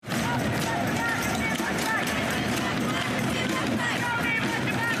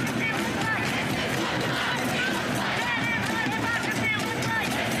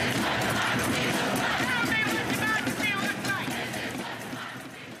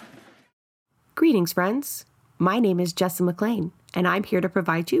Greetings, friends. My name is Jessa McLean, and I'm here to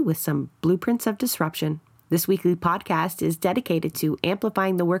provide you with some blueprints of disruption. This weekly podcast is dedicated to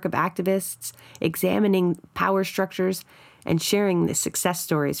amplifying the work of activists, examining power structures, and sharing the success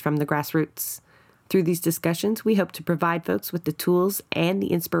stories from the grassroots. Through these discussions, we hope to provide folks with the tools and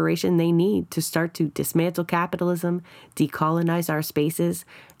the inspiration they need to start to dismantle capitalism, decolonize our spaces,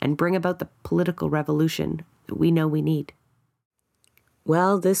 and bring about the political revolution that we know we need.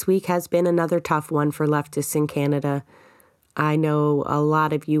 Well, this week has been another tough one for leftists in Canada. I know a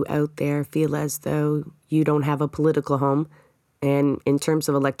lot of you out there feel as though you don't have a political home. And in terms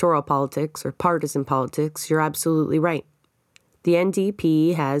of electoral politics or partisan politics, you're absolutely right. The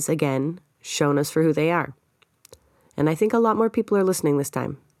NDP has, again, shown us for who they are. And I think a lot more people are listening this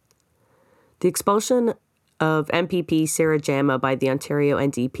time. The expulsion of MPP Sarah Jama by the Ontario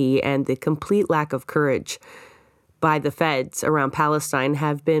NDP and the complete lack of courage by the feds around Palestine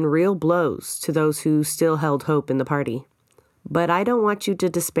have been real blows to those who still held hope in the party. But I don't want you to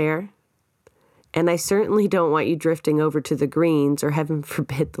despair. And I certainly don't want you drifting over to the Greens or, heaven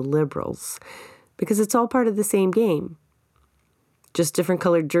forbid, the Liberals. Because it's all part of the same game. Just different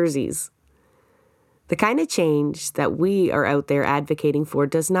colored jerseys. The kind of change that we are out there advocating for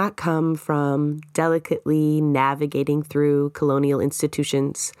does not come from delicately navigating through colonial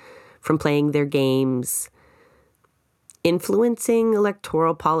institutions, from playing their games. Influencing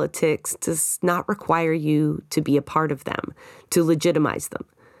electoral politics does not require you to be a part of them, to legitimize them.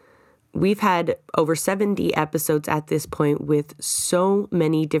 We've had over 70 episodes at this point with so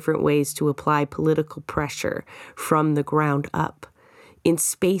many different ways to apply political pressure from the ground up in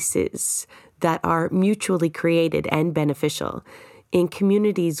spaces that are mutually created and beneficial, in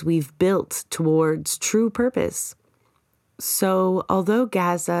communities we've built towards true purpose. So, although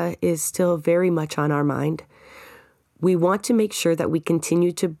Gaza is still very much on our mind, we want to make sure that we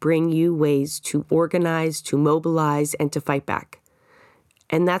continue to bring you ways to organize, to mobilize, and to fight back.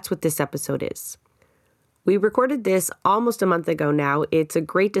 And that's what this episode is. We recorded this almost a month ago now. It's a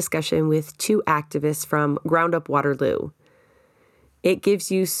great discussion with two activists from Ground Up Waterloo. It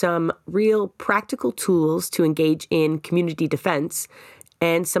gives you some real practical tools to engage in community defense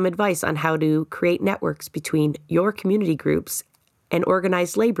and some advice on how to create networks between your community groups and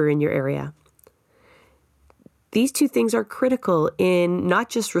organized labor in your area. These two things are critical in not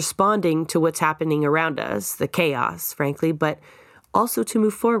just responding to what's happening around us, the chaos, frankly, but also to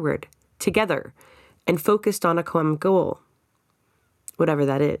move forward together and focused on a common goal, whatever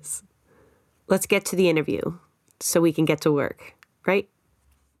that is. Let's get to the interview so we can get to work, right?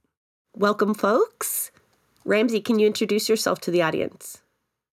 Welcome, folks. Ramsey, can you introduce yourself to the audience?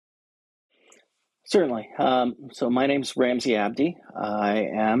 Certainly. So my name's Ramsey Abdi. I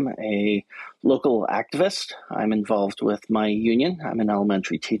am a local activist. I'm involved with my union. I'm an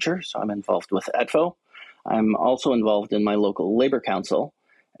elementary teacher, so I'm involved with EDFO. I'm also involved in my local labor council.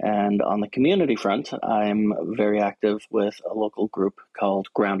 And on the community front, I'm very active with a local group called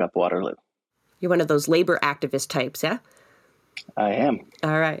Ground Up Waterloo. You're one of those labor activist types, yeah? I am.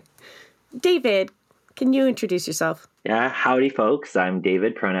 All right. David, can you introduce yourself? Yeah, howdy, folks. I'm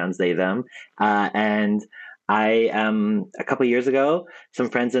David, pronouns they, them. And I, a couple of years ago,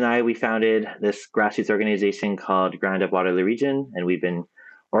 some friends and I, we founded this grassroots organization called Ground Up Waterloo Region, and we've been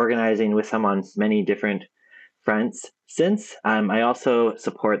organizing with them on many different fronts since. I also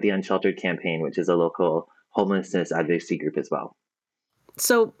support the Unsheltered campaign, which is a local homelessness advocacy group as well.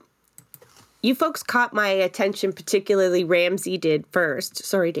 So you folks caught my attention, particularly Ramsey did first.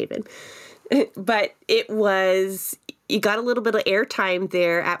 Sorry, David. But it was, you got a little bit of airtime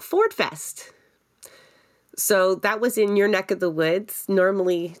there at Ford Fest. So that was in your neck of the woods.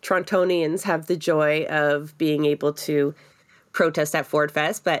 Normally, Torontonians have the joy of being able to protest at Ford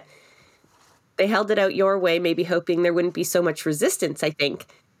Fest, but they held it out your way, maybe hoping there wouldn't be so much resistance, I think.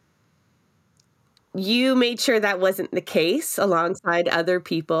 You made sure that wasn't the case alongside other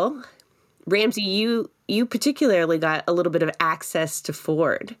people. Ramsey, you particularly got a little bit of access to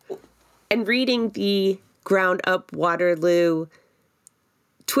Ford. And reading the Ground Up Waterloo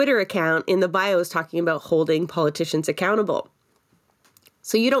Twitter account, in the bio is talking about holding politicians accountable.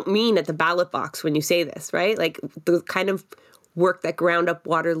 So you don't mean at the ballot box when you say this, right? Like the kind of work that Ground Up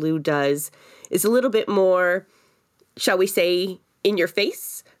Waterloo does is a little bit more, shall we say, in your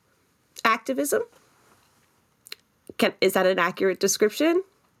face activism. Is that an accurate description?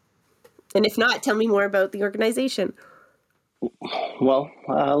 And if not, tell me more about the organization. Well,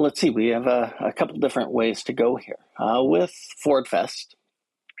 let's see. We have a couple different ways to go here. With Ford Fest,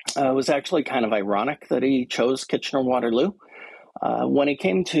 it was actually kind of ironic that he chose Kitchener-Waterloo. When he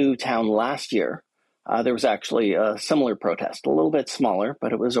came to town last year, there was actually a similar protest, a little bit smaller,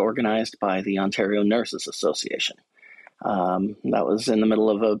 but it was organized by the Ontario Nurses Association. That was in the middle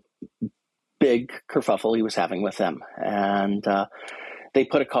of a big kerfuffle he was having with them. And they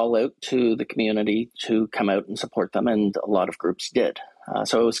put a call out to the community to come out and support them, and a lot of groups did.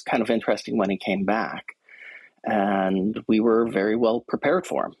 So it was kind of interesting when he came back. And we were very well prepared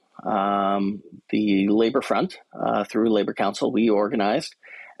for him. The Labour Front, through Labour Council, we organized,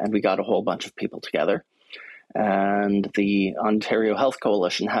 and we got a whole bunch of people together. And the Ontario Health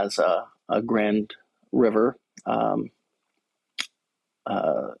Coalition has a Grand River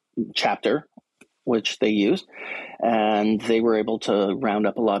chapter, which they use, and they were able to round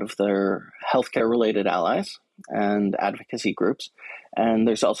up a lot of their healthcare-related allies and advocacy groups. And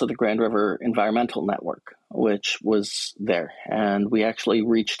there's also the Grand River Environmental Network, which was there. And we actually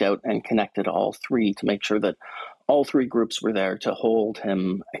reached out and connected all three to make sure that all three groups were there to hold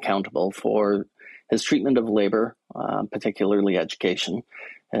him accountable for his treatment of labor, particularly education,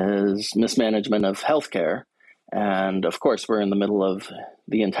 his mismanagement of healthcare, and of course, we're in the middle of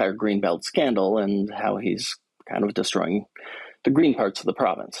the entire Greenbelt scandal and how he's kind of destroying the green parts of the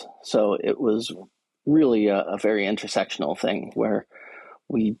province. So it was really a very intersectional thing where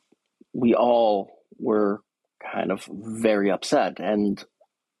we all were kind of very upset, and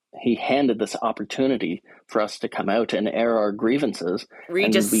he handed this opportunity for us to come out and air our grievances. Were you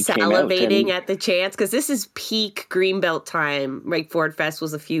just salivating at the chance? Because this is peak Greenbelt time. Right, Ford Fest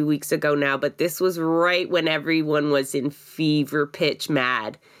was a few weeks ago now, but this was right when everyone was in fever pitch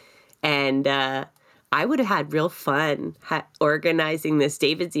mad. And I would have had real fun organizing this.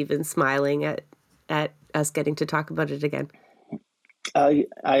 David's even smiling at us getting to talk about it again.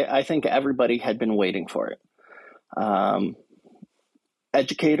 I think everybody had been waiting for it.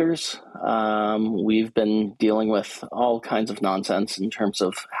 Educators, we've been dealing with all kinds of nonsense in terms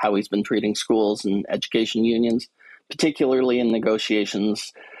of how he's been treating schools and education unions, particularly in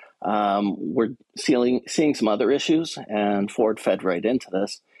negotiations. We're seeing some other issues, and Ford fed right into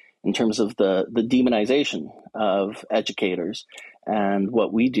this in terms of the demonization of educators and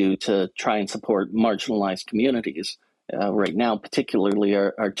what we do to try and support marginalized communities right now, particularly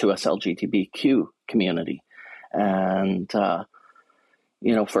our 2S LGBTQ community. And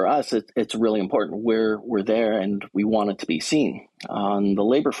for us, it's really important. We're there, and we want it to be seen. On the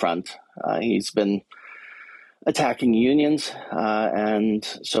labor front, he's been attacking unions, and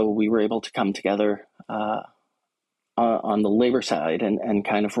so we were able to come together on the labor side and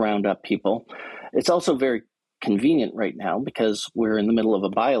kind of round up people. It's also very convenient right now because we're in the middle of a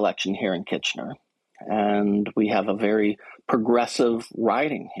by-election here in Kitchener, and we have a very progressive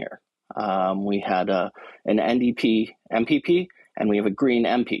riding here. We had an NDP MPP, and we have a Green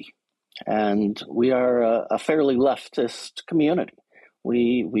MP, and we are a fairly leftist community.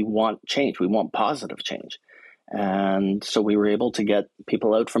 We want change. We want positive change. And so we were able to get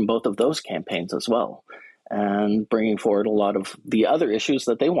people out from both of those campaigns as well, and bringing forward a lot of the other issues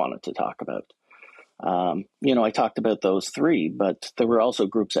that they wanted to talk about. I talked about those three, but there were also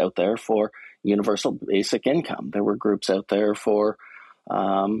groups out there for universal basic income. There were groups out there for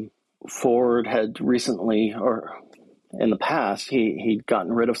Ford had recently, or in the past, he'd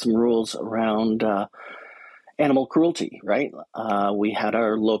gotten rid of some rules around animal cruelty, right? We had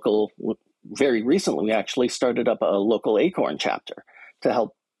our local, very recently, we actually started up a local ACORN chapter to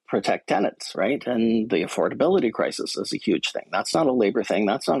help protect tenants, right? And the affordability crisis is a huge thing. That's not a labor thing.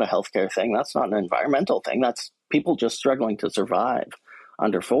 That's not a healthcare thing. That's not an environmental thing. That's people just struggling to survive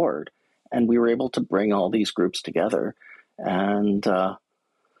under Ford. And we were able to bring all these groups together. And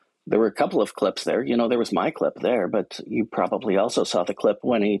there were a couple of clips there. There was my clip there, but you probably also saw the clip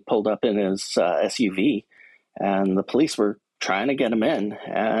when he pulled up in his SUV and the police were trying to get him in.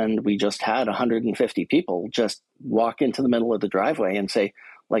 And we just had 150 people just walk into the middle of the driveway and say,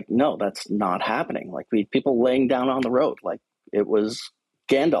 no, that's not happening. We had people laying down on the road. It was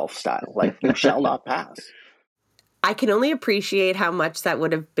Gandalf style, you shall not pass. I can only appreciate how much that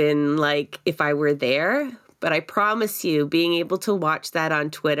would have been like if I were there. But I promise you, being able to watch that on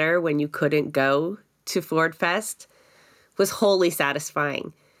Twitter when you couldn't go to Ford Fest was wholly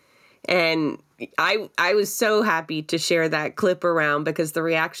satisfying. And I was so happy to share that clip around because the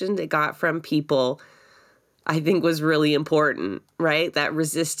reaction it got from people, I think, was really important, right? That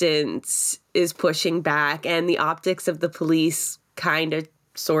resistance is pushing back, and the optics of the police kind of,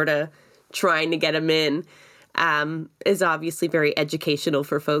 sort of trying to get him in is obviously very educational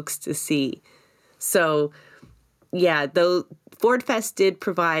for folks to see. So, yeah, though Ford Fest did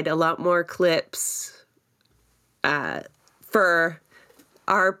provide a lot more clips for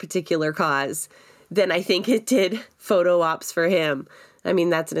our particular cause than I think it did photo ops for him. I mean,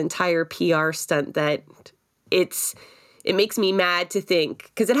 that's an entire PR stunt that it makes me mad to think,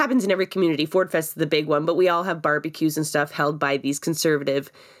 because it happens in every community. Ford Fest is the big one, but we all have barbecues and stuff held by these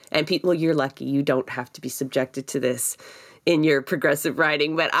conservative and people. You're lucky you don't have to be subjected to this in your progressive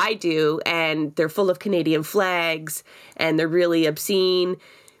riding, but I do. And they're full of Canadian flags and they're really obscene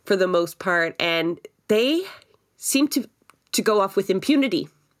for the most part. And they seem to go off with impunity.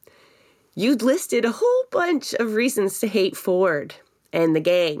 You listed a whole bunch of reasons to hate Ford and the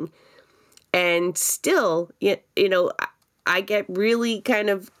gang. And still, you know, I get really kind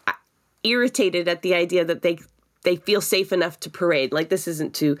of irritated at the idea that they feel safe enough to parade. Like, this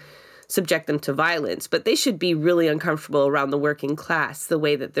isn't to subject them to violence, but they should be really uncomfortable around the working class, the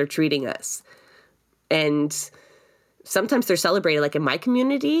way that they're treating us. And sometimes they're celebrated. Like in my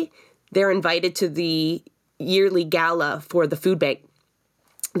community, they're invited to the yearly gala for the food bank,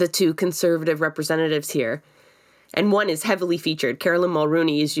 the two conservative representatives here. And one is heavily featured. Carolyn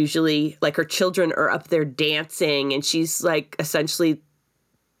Mulrooney is usually, like, her children are up there dancing, and she's, like, essentially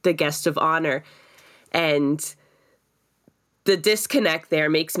the guest of honor. And the disconnect there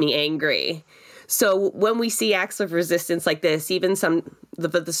makes me angry. So when we see acts of resistance like this, even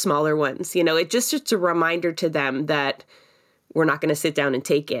the smaller ones, you know, it's just a reminder to them that we're not going to sit down and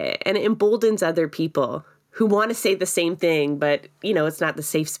take it. And it emboldens other people who want to say the same thing, but, you know, it's not the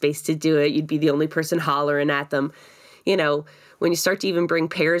safe space to do it. You'd be the only person hollering at them. You know, when you start to even bring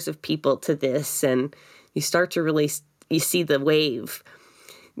pairs of people to this and you start to really, you see the wave.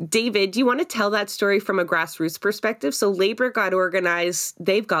 David, do you want to tell that story from a grassroots perspective? So Labor got organized.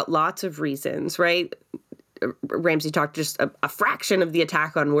 They've got lots of reasons, right? Ramsey talked just a fraction of the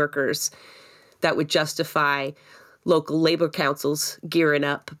attack on workers that would justify local labor councils gearing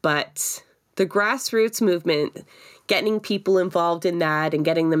up. But the grassroots movement, getting people involved in that and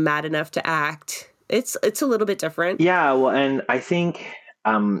getting them mad enough to act, it's a little bit different. Yeah, well, and I think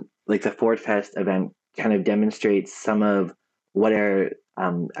like the Ford Fest event kind of demonstrates some of what are,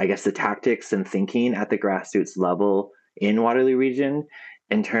 I guess, the tactics and thinking at the grassroots level in Waterloo Region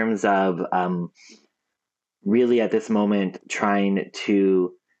in terms of really at this moment trying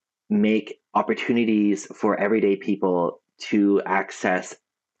to make opportunities for everyday people to access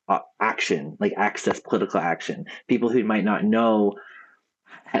action, like access political action. People who might not know,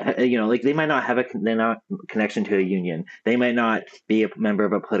 you know, like they might not have a connection to a union. They might not be a member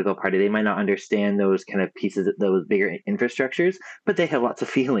of a political party. They might not understand those kind of pieces, those bigger infrastructures, but they have lots of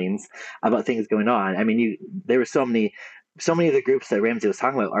feelings about things going on. I mean, there were so many of the groups that Ramsey was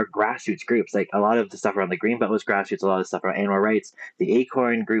talking about are grassroots groups. Like a lot of the stuff around the Greenbelt was grassroots. A lot of the stuff around animal rights. The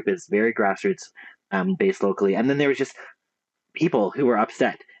Acorn group is very grassroots based locally. And then there was just people who were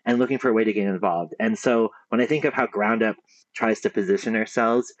upset and looking for a way to get involved. And so when I think of how Ground Up tries to position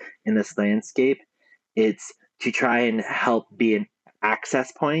ourselves in this landscape, it's to try and help be an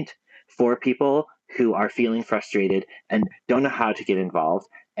access point for people who are feeling frustrated and don't know how to get involved.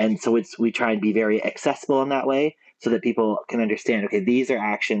 And so we try and be very accessible in that way so that people can understand, okay, these are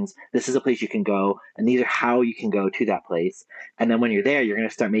actions, this is a place you can go, and these are how you can go to that place. And then when you're there, you're going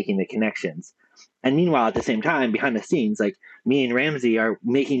to start making the connections. And meanwhile, at the same time, behind the scenes, like me and Ramsey are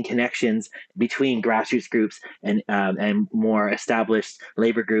making connections between grassroots groups and more established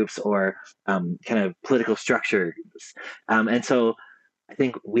labor groups or kind of political structures. And so I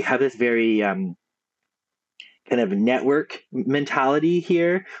think we have this very kind of network mentality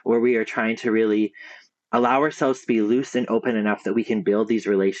here where we are trying to really allow ourselves to be loose and open enough that we can build these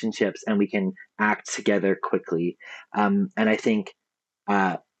relationships and we can act together quickly. And I think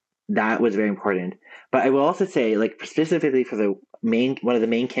that was very important. But I will also say, like, specifically for one of the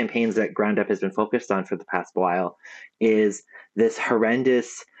main campaigns that Ground Up has been focused on for the past while is this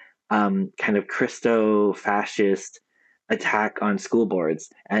horrendous kind of Christo-fascist attack on school boards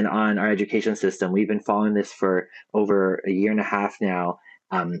and on our education system. We've been following this for over a year and a half now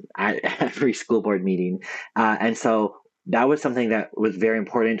at every school board meeting. And so that was something that was very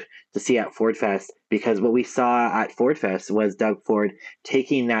important to see at Ford Fest, because what we saw at Ford Fest was Doug Ford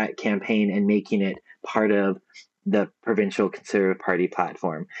taking that campaign and making it part of the provincial Conservative Party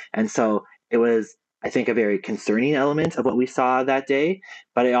platform. And so it was, I think, a very concerning element of what we saw that day.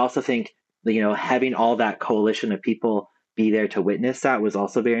 But I also think, you know, having all that coalition of people be there to witness that was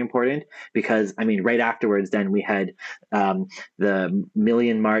also very important, because, I mean, right afterwards, then we had the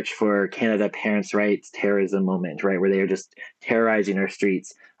Million March for Canada Parents' Rights terrorism moment, right, where they were just terrorizing our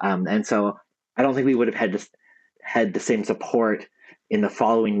streets. And so I don't think we would have had the same support in the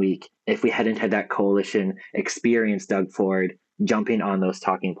following week if we hadn't had that coalition experience Doug Ford jumping on those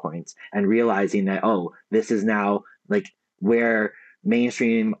talking points and realizing that, oh, this is now like where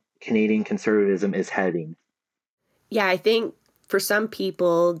mainstream Canadian conservatism is heading. Yeah, I think for some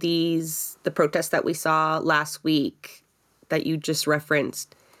people, the protests that we saw last week that you just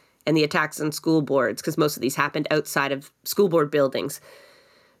referenced and the attacks on school boards, because most of these happened outside of school board buildings,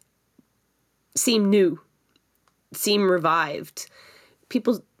 seem new, seem revived.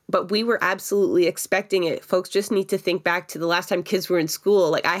 But we were absolutely expecting it. Folks just need to think back to the last time kids were in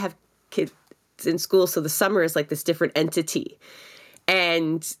school. Like, I have kids in school, so the summer is like this different entity.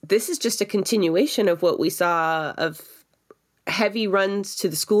 And this is just a continuation of what we saw of heavy runs to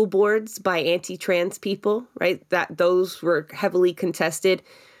the school boards by anti-trans people, right? That those were heavily contested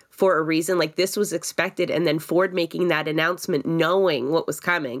for a reason. Like, this was expected. And then Ford making that announcement, knowing what was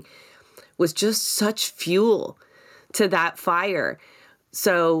coming, was just such fuel to that fire.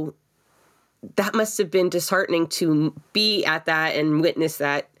 So that must have been disheartening to be at that and witness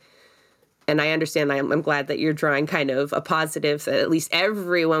that. And I understand, I'm glad that you're drawing kind of a positive, that at least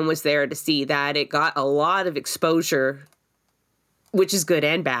everyone was there to see that. It got a lot of exposure, which is good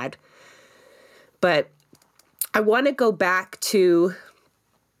and bad. But I want to go back to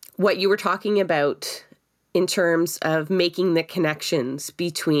what you were talking about in terms of making the connections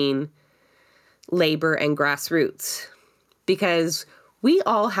between labor and grassroots, because we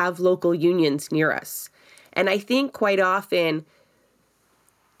all have local unions near us. And I think quite often,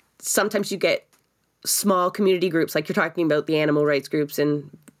 sometimes you get small community groups, like you're talking about the animal rights groups, and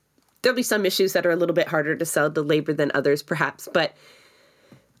there'll be some issues that are a little bit harder to sell to labor than others, perhaps, but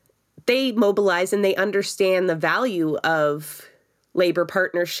they mobilize and they understand the value of labor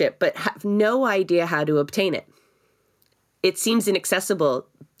partnership, but have no idea how to obtain it. It seems inaccessible,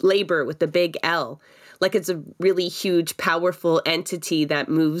 labor with the big L, like it's a really huge, powerful entity that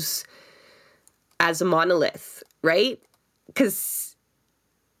moves as a monolith, right? Because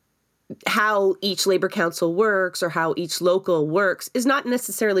how each labor council works or how each local works is not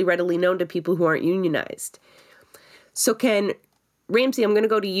necessarily readily known to people who aren't unionized. So Ramsey, I'm going to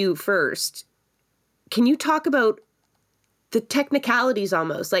go to you first. Can you talk about the technicalities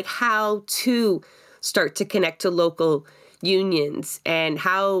almost, like how to start to connect to local unions and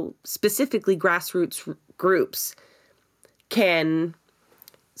how specifically grassroots groups can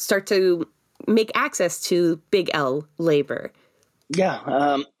start to make access to big L labor?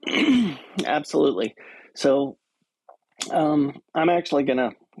 Yeah, absolutely. So I'm actually going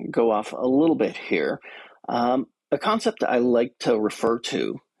to go off a little bit here. A concept I like to refer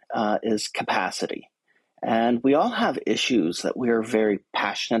to is capacity. And we all have issues that we're very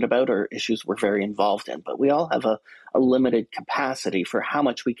passionate about or issues we're very involved in, but we all have a limited capacity for how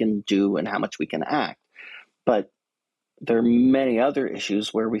much we can do and how much we can act. But there are many other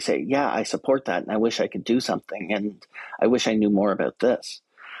issues where we say, yeah, I support that and I wish I could do something and I wish I knew more about this.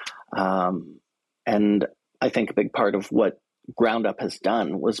 And I think a big part of what Ground Up has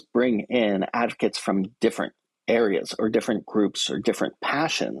done was bring in advocates from different areas or different groups or different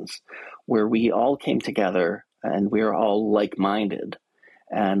passions where we all came together and we are all like-minded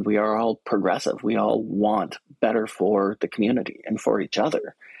and we are all progressive. We all want better for the community and for each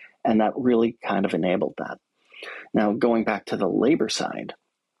other. And that really kind of enabled that. Now, going back to the labor side,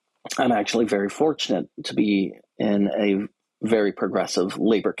 I'm actually very fortunate to be in a very progressive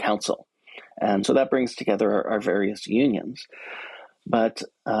labor council. And so that brings together our various unions. But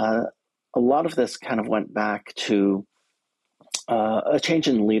a lot of this kind of went back to a change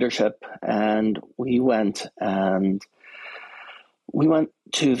in leadership. And we went to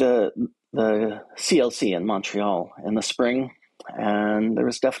the CLC in Montreal in the spring. And there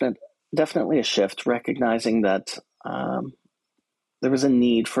was definitely a shift, recognizing that there was a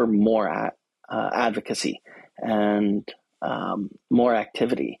need for more advocacy and more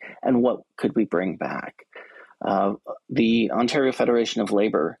activity. And what could we bring back? The Ontario Federation of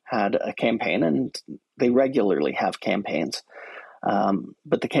Labour had a campaign, and they regularly have campaigns.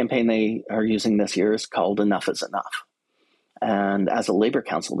 But the campaign they are using this year is called Enough is Enough. And as a Labour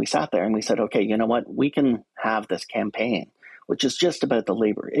Council, we sat there and we said, okay, you know what? We can have this campaign, which is just about the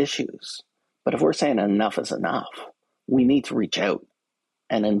labor issues. But if we're saying enough is enough, we need to reach out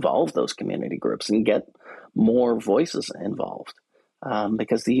and involve those community groups and get more voices involved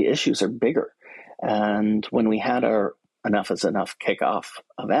because the issues are bigger. And when we had our Enough is Enough kickoff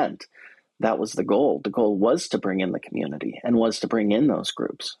event, that was the goal. The goal was to bring in the community and was to bring in those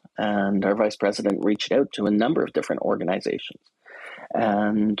groups. And our vice president reached out to a number of different organizations.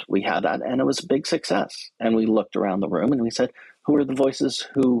 And we had that, and it was a big success. And we looked around the room and we said, who are the voices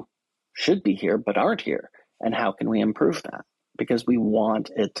who should be here but aren't here? And how can we improve that? Because we want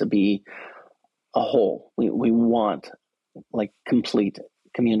it to be a whole. We want like complete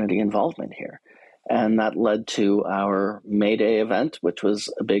community involvement here. And that led to our May Day event, which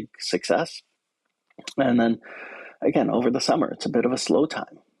was a big success. And then again, over the summer, it's a bit of a slow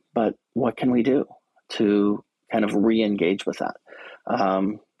time, but what can we do to kind of re-engage with that?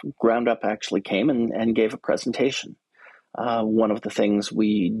 Ground Up actually came and gave a presentation. One of the things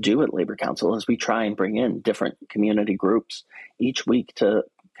we do at Labor Council is we try and bring in different community groups each week to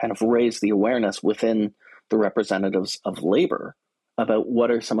kind of raise the awareness within the representatives of labor about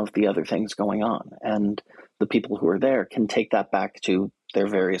what are some of the other things going on. And the people who are there can take that back to their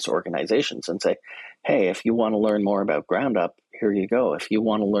various organizations and say, hey, if you want to learn more about Ground Up, here you go. If you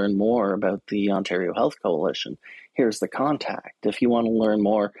want to learn more about the Ontario Health Coalition, here's the contact. If you want to learn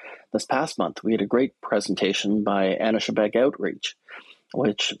more, this past month, we had a great presentation by Anishebeg Outreach,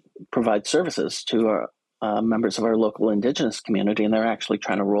 which provides services to our members of our local Indigenous community, and they're actually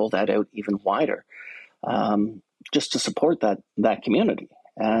trying to roll that out even wider, just to support that community.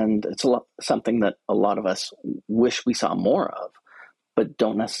 And it's something that a lot of us wish we saw more of, but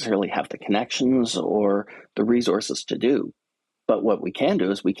don't necessarily have the connections or the resources to do. But what we can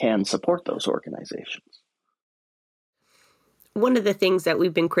do is we can support those organizations. One of the things that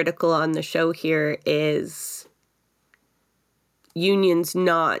we've been critical on the show here is unions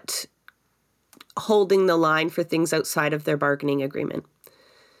not holding the line for things outside of their bargaining agreement.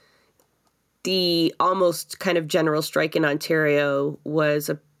 The almost kind of general strike in Ontario was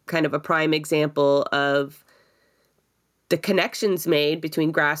a kind of a prime example of the connections made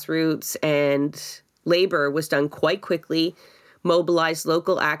between grassroots and labor was done quite quickly, mobilized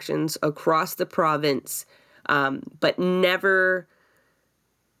local actions across the province, but never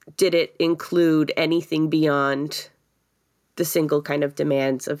did it include anything beyond the single kind of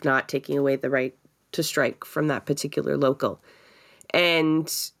demands of not taking away the right to strike from that particular local.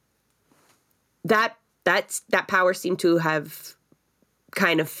 And that power seemed to have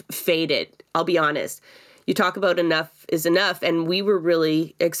kind of faded, I'll be honest. You talk about enough is enough, and we were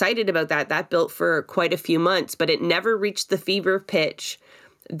really excited about that. That built for quite a few months, but it never reached the fever pitch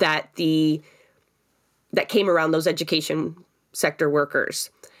that came around those education sector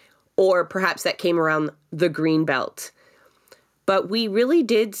workers, or perhaps that came around the Green Belt. But we really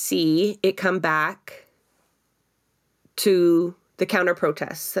did see it come back to the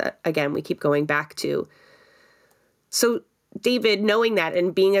counter-protests that, again, we keep going back to. So, David, knowing that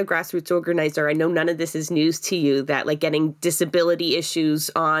and being a grassroots organizer, I know none of this is news to you, that like getting disability issues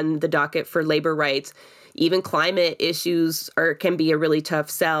on the docket for labor rights, even climate issues can be a really tough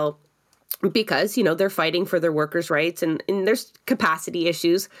sell because, they're fighting for their workers' rights and there's capacity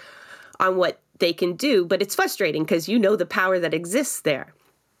issues on what they can do. But it's frustrating because the power that exists there.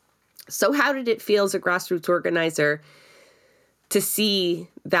 So how did it feel as a grassroots organizer to see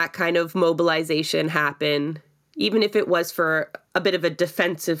that kind of mobilization happen, even if it was for a bit of a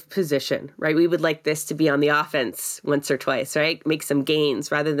defensive position, right? We would like this to be on the offense once or twice, right? Make some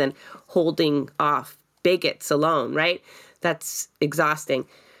gains rather than holding off bigots alone, right? That's exhausting.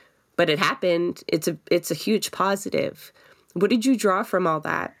 But it happened. It's a huge positive. What did you draw from all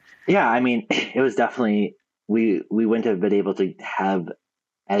that? Yeah, I mean, it was definitely, we wouldn't have been able to have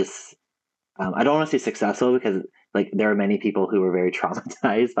as, I don't want to say successful because there are many people who were very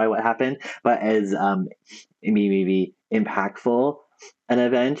traumatized by what happened, but as maybe impactful an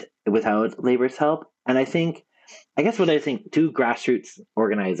event without labor's help. And I guess what I think to grassroots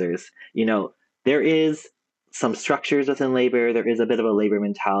organizers, there is some structures within labor. There is a bit of a labor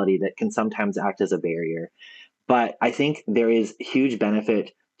mentality that can sometimes act as a barrier. But I think there is huge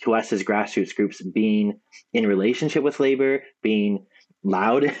benefit to us as grassroots groups being in relationship with labor, being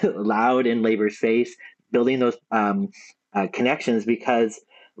loud in labor's face, building those connections, because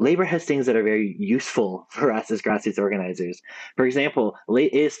labor has things that are very useful for us as grassroots organizers. For example,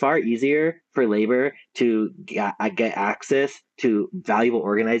 it is far easier for labor to get access to valuable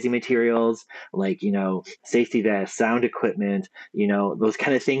organizing materials like, safety vests, sound equipment, those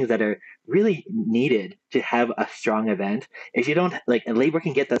kind of things that are really needed to have a strong event. If you don't labor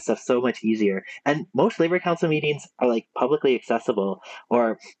can get that stuff so much easier. And most labor council meetings are publicly accessible,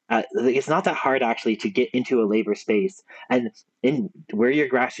 or it's not that hard actually to get into a labor space. And in where your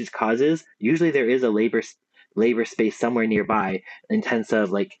grassroots causes, usually there is a labor space somewhere nearby, in terms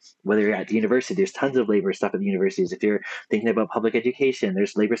of whether you're at the university, there's tons of labor stuff at the universities. If you're thinking about public education,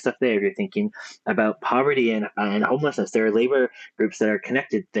 there's labor stuff there. If you're thinking about poverty and homelessness, there are labor groups that are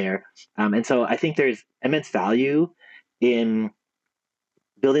connected there. And so I think there's immense value in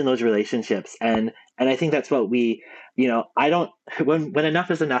building those relationships. And I think that's what we, when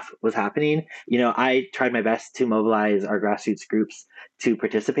enough is enough was happening, I tried my best to mobilize our grassroots groups to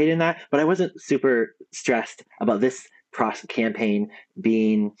participate in that, but I wasn't super stressed about this campaign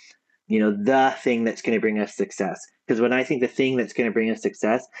being, the thing that's going to bring us success. Because when I think the thing that's going to bring us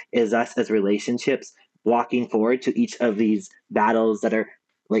success is us as relationships walking forward to each of these battles that are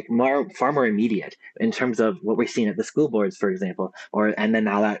like far more immediate in terms of what we're seeing at the school boards, for example, and then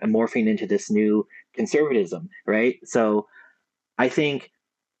now that morphing into this new conservatism, right? So I think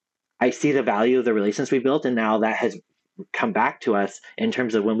I see the value of the relations we built, and now that has come back to us in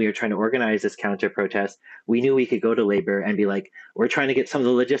terms of when we were trying to organize this counter protest. We knew we could go to labor and be like, we're trying to get some of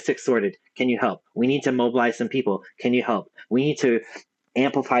the logistics sorted. Can you help? We need to mobilize some people. Can you help? We need to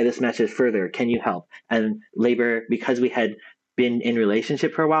amplify this message further. Can you help? And labor, because we had been in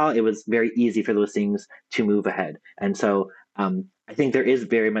relationship for a while, it was very easy for those things to move ahead. And so I think there is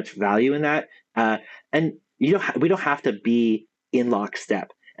very much value in that. And we don't have to be in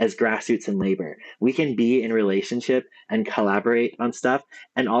lockstep as grassroots and labor. We can be in relationship and collaborate on stuff,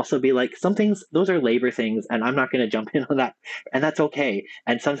 and also be like, some things, those are labor things, and I'm not going to jump in on that, and that's okay.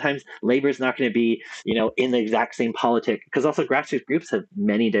 And sometimes labor is not going to be, in the exact same politic, because also grassroots groups have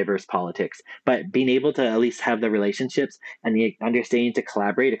many diverse politics, but being able to at least have the relationships and the understanding to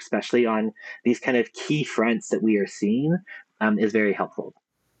collaborate, especially on these kind of key fronts that we are seeing, is very helpful.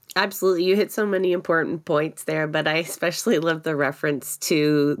 Absolutely. You hit so many important points there, but I especially love the reference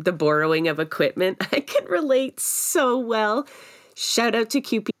to the borrowing of equipment. I can relate so well. Shout out to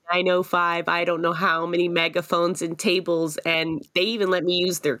QP 905. I don't know how many megaphones and tables, and they even let me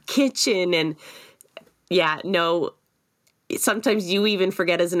use their kitchen. And yeah, no, sometimes you even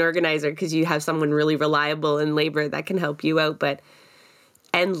forget as an organizer because you have someone really reliable in labor that can help you out. But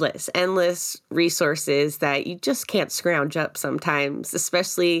endless resources that you just can't scrounge up sometimes,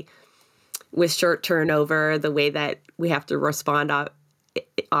 especially with short turnover, the way that we have to respond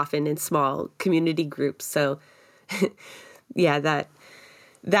often in small community groups. So yeah,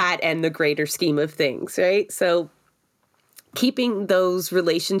 that and the greater scheme of things, right? So keeping those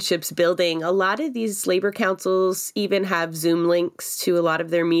relationships building, a lot of these labor councils even have Zoom links to a lot of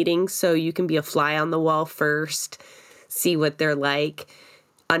their meetings, so you can be a fly on the wall first, see what they're like,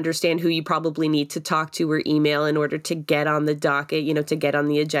 understand who you probably need to talk to or email in order to get on the docket, to get on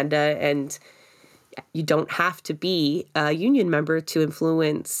the agenda. And you don't have to be a union member to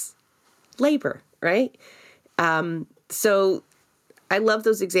influence labor, right? So I love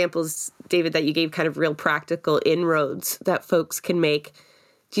those examples, David, that you gave, kind of real practical inroads that folks can make.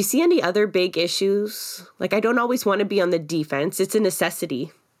 Do you see any other big issues? Like, I don't always want to be on the defense. It's a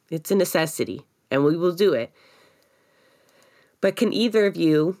necessity. And we will do it. But can either of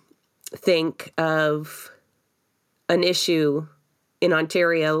you think of an issue in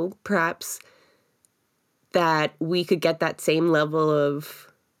Ontario, perhaps, that we could get that same level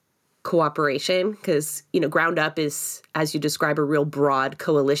of cooperation? Because, Ground Up is, as you describe, a real broad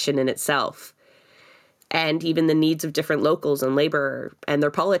coalition in itself. And even the needs of different locals and labor and their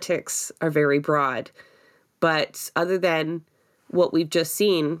politics are very broad. But other than what we've just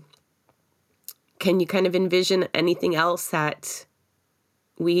seen, can you kind of envision anything else that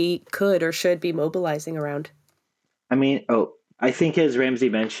we could or should be mobilizing around? I think as Ramsey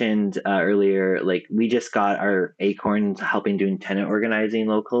mentioned earlier, like, we just got our Acorns helping doing tenant organizing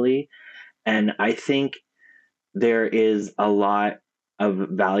locally. And I think there is a lot of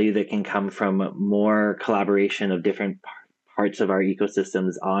value that can come from more collaboration of different parts of our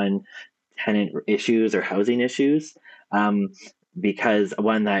ecosystems on tenant issues or housing issues. Because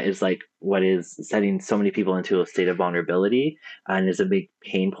one, that is like what is setting so many people into a state of vulnerability and is a big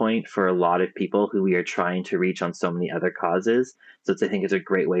pain point for a lot of people who we are trying to reach on so many other causes. So I think it's a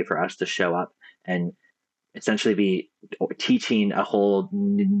great way for us to show up and essentially be teaching a whole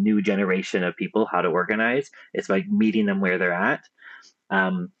new generation of people how to organize. It's like meeting them where they're at.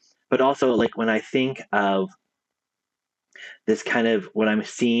 But also, like, when I think of this kind of what I'm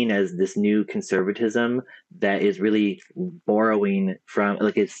seeing as this new conservatism that is really borrowing from,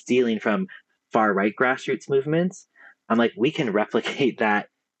 like, it's stealing from far right grassroots movements. I'm like, we can replicate that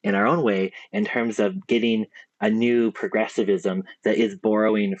in our own way in terms of getting a new progressivism that is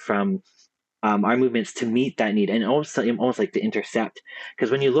borrowing from our movements to meet that need, and also almost like to intercept. Because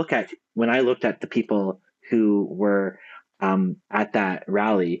when I looked at the people who were at that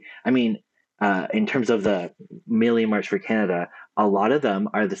rally, in terms of the Million March for Canada, a lot of them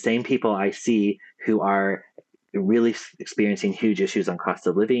are the same people I see who are really experiencing huge issues on cost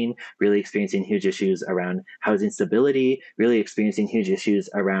of living, really experiencing huge issues around housing stability, really experiencing huge issues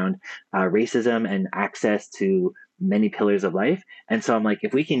around racism and access to many pillars of life. And so I'm like,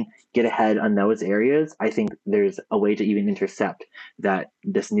 if we can get ahead on those areas, I think there's a way to even intercept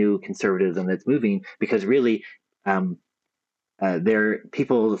this new conservatism that's moving, because really their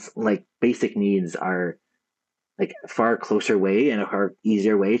people's like basic needs are like a far closer way and a far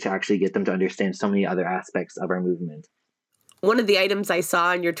easier way to actually get them to understand so many other aspects of our movement. one of the items I saw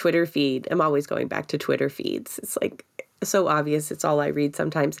on your Twitter feed, I'm always going back to Twitter feeds. It's like so obvious. It's all I read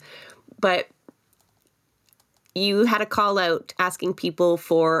sometimes. But you had a call out asking people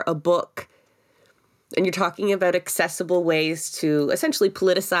for a book. And you're talking about accessible ways to essentially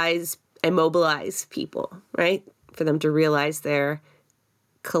politicize and mobilize people, right? For them to realize their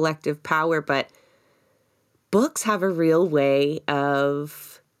collective power. But books have a real way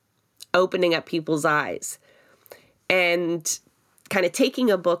of opening up people's eyes and kind of taking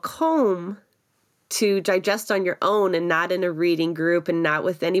a book home to digest on your own and not in a reading group and not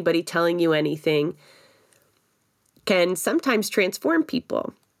with anybody telling you anything can sometimes transform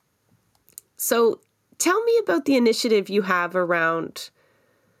people. So tell me about the initiative you have around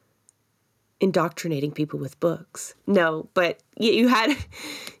indoctrinating people with books. No, but you had,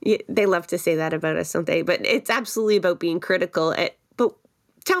 they love to say that about us, don't they? But it's absolutely about being critical. But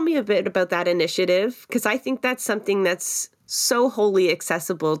tell me a bit about that initiative, because I think that's something that's so wholly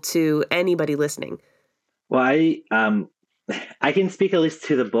accessible to anybody listening. Well, I can speak at least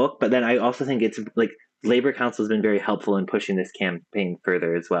to the book, but then I also think it's like Labor Council has been very helpful in pushing this campaign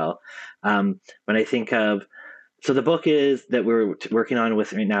further as well. When I think of, so the book is that we're working on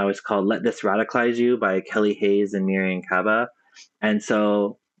with right now is called Let This Radicalize You by Kelly Hayes and Miriam Kaba. And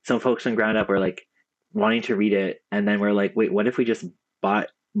so some folks on Ground Up were like wanting to read it. And then we're like, wait, what if we just bought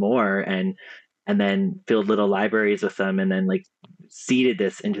more and then filled little libraries with them and then like seeded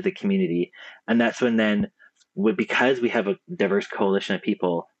this into the community? And that's when then, because we have a diverse coalition of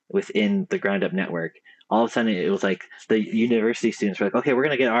people within the Ground Up network, all of a sudden it was like the university students were like, okay, we're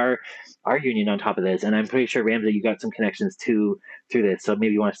going to get our union on top of this. And I'm pretty sure, Ramsey, you got some connections through this. So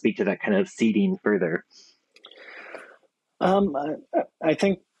maybe you want to speak to that kind of seeding further. I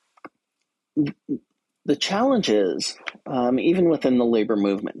think the challenge is, even within the labor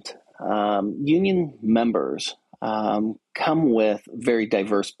movement, union members come with very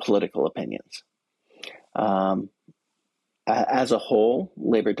diverse political opinions. As a whole,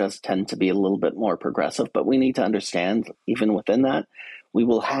 labor does tend to be a little bit more progressive, but we need to understand, even within that, we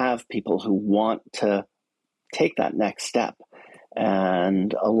will have people who want to take that next step.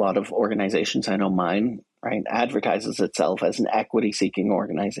 And a lot of organizations, I know mine, right, advertises itself as an equity-seeking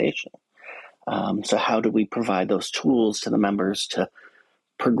organization. So how do we provide those tools to the members to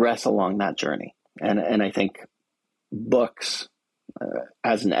progress along that journey? And I think books,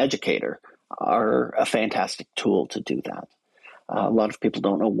 as an educator, are a fantastic tool to do that. A lot of people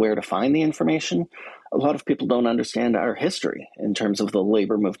don't know where to find the information. A lot of people don't understand our history in terms of the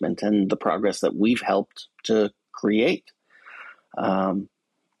labor movement and the progress that we've helped to create.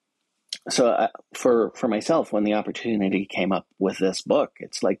 So for myself, when the opportunity came up with this book,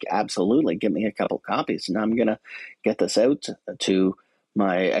 it's like, absolutely, give me a couple copies. And I'm going to get this out to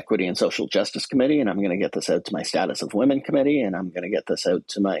my Equity and Social Justice Committee, and I'm going to get this out to my Status of Women Committee, and I'm going to get this out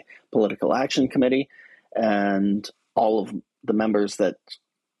to my Political Action Committee, and all of the members that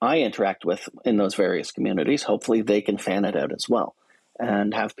I interact with in those various communities. Hopefully they can fan it out as well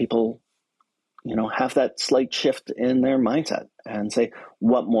and have people, have that slight shift in their mindset and say,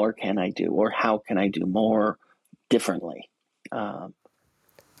 what more can I do? Or how can I do more differently?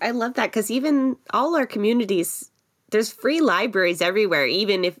 I love that, because even all our communities, there's free libraries everywhere,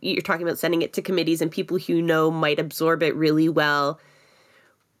 even if you're talking about sending it to committees and people who might absorb it really well,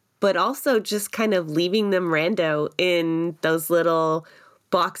 but also just kind of leaving them rando in those little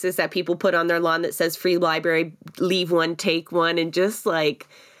boxes that people put on their lawn that says free library, leave one, take one, and just like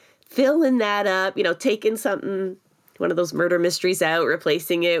filling that up, taking something, one of those murder mysteries out,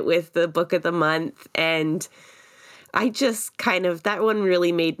 replacing it with the book of the month. And I just that one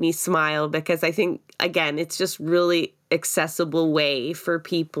really made me smile, because I think, again, it's just really accessible way for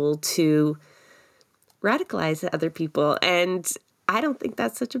people to radicalize other people. And I don't think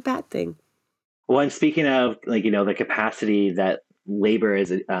that's such a bad thing. Well, and speaking of the capacity that labor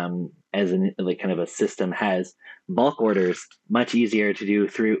as an kind of a system has, bulk orders much easier to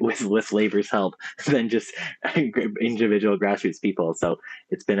do with labor's help than just individual grassroots people. So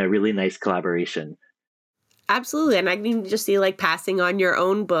it's been a really nice collaboration. Absolutely. And I can just see passing on your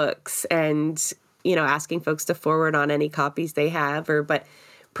own books and, asking folks to forward on any copies they have, but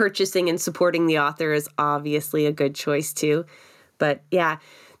purchasing and supporting the author is obviously a good choice too. But yeah,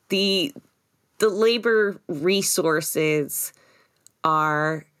 the labor resources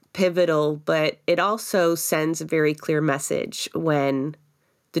are pivotal, but it also sends a very clear message when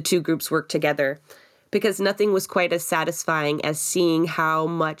the two groups work together, because nothing was quite as satisfying as seeing how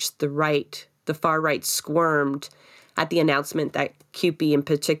much the far right squirmed at the announcement that CUPE in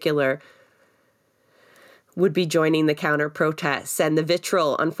particular would be joining the counter protests, and the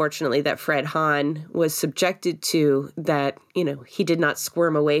vitriol, unfortunately, that Fred Hahn was subjected to, that, he did not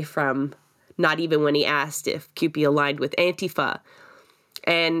squirm away from, not even when he asked if CUPE aligned with Antifa.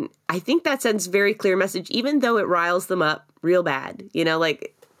 And I think that sends a very clear message, even though it riles them up real bad.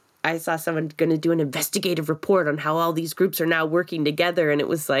 I saw someone going to do an investigative report on how all these groups are now working together. And it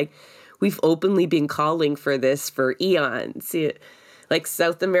was like, we've openly been calling for this for eons. Like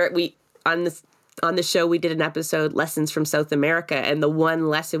South America, on the show, we did an episode, Lessons from South America. And the one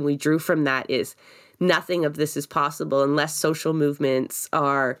lesson we drew from that is nothing of this is possible unless social movements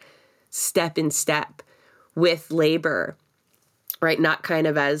are step in step with labor, right? Not kind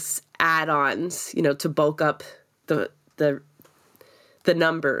of as add-ons, to bulk up the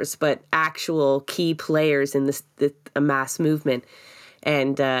numbers, but actual key players in a mass movement.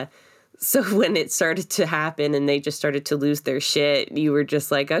 And so when it started to happen and they just started to lose their shit, you were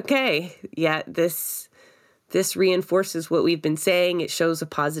just like, okay, yeah, this reinforces what we've been saying. It shows a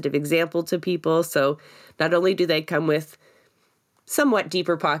positive example to people. So not only do they come with somewhat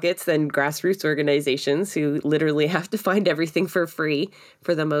deeper pockets than grassroots organizations who literally have to find everything for free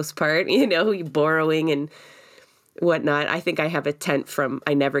for the most part, borrowing and whatnot. I think I have a tent from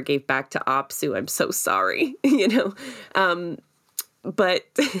I never gave back to OPSU. I'm so sorry, but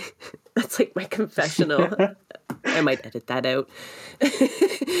that's like my confessional. I might edit that out.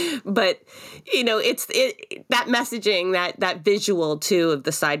 But, it's that messaging, that visual too of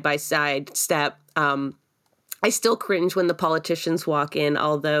the side-by-side step. I still cringe when the politicians walk in,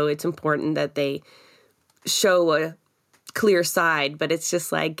 although it's important that they show a clear side, but it's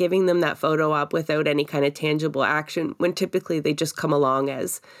just like giving them that photo op without any kind of tangible action when typically they just come along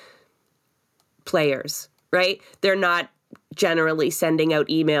as players, right? They're not generally sending out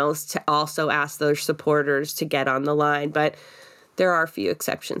emails to also ask their supporters to get on the line, but there are a few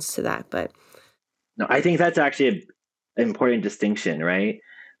exceptions to that. But no, I think that's actually an important distinction, right?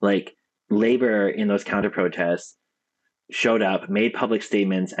 Like labor in those counter protests showed up, made public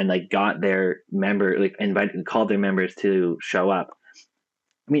statements, and got their invited, called their members to show up.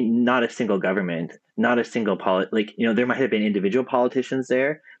 I mean, not a single government, not a single there might have been individual politicians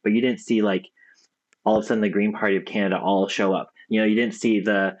there, but you didn't see all of a sudden the Green Party of Canada all show up. You didn't see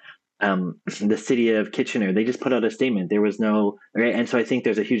the city of Kitchener. They just put out a statement. There was no, right? And so I think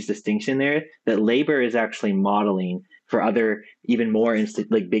there's a huge distinction there that labor is actually modeling for other, even more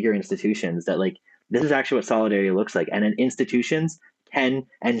bigger institutions that this is actually what solidarity looks like. And then institutions can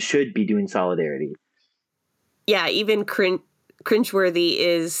and should be doing solidarity. Yeah, even cringeworthy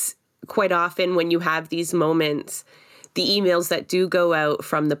is quite often when you have these moments, the emails that do go out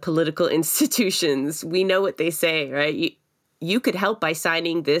from the political institutions, we know what they say, right? You could help by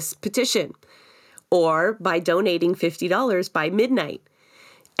signing this petition or by donating $50 by midnight.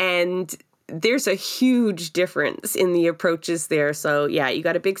 And there's a huge difference in the approaches there. So yeah, you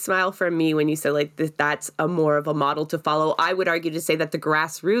got a big smile from me when you said that's a more of a model to follow. I would argue to say that the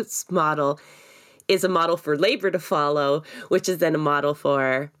grassroots model is a model for labor to follow, which is then a model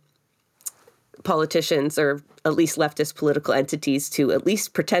for politicians or at least leftist political entities to at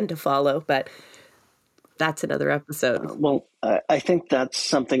least pretend to follow. But that's another episode. Well, I think that's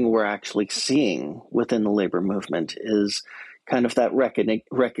something we're actually seeing within the labor movement is kind of that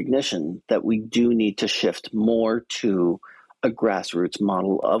recognition that we do need to shift more to a grassroots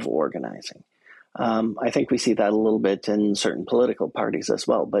model of organizing. I think we see that a little bit in certain political parties as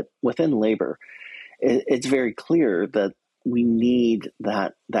well, but within labor, it's very clear that we need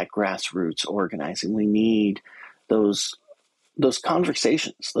that grassroots organizing. We need those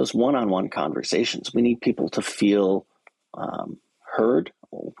conversations, those one-on-one conversations. We need people to feel heard.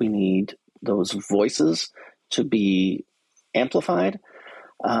 We need those voices to be amplified,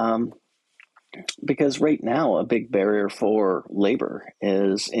 because right now a big barrier for labor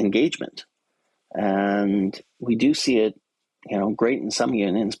is engagement, and we do see it, great in some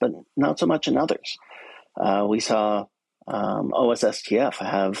unions, but not so much in others. We saw OSSTF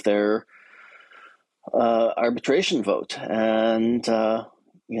have their arbitration vote, and I'll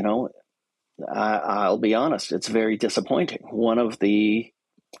be honest, it's very disappointing. One of the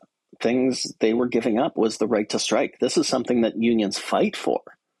things they were giving up was the right to strike. This is something that unions fight for,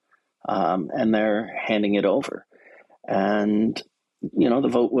 and they're handing it over. And, the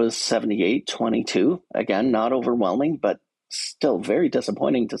vote was 78-22. Again, not overwhelming, but still very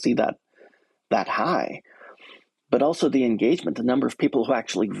disappointing to see that high. But also the engagement, the number of people who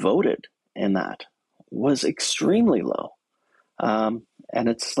actually voted in that was extremely low. And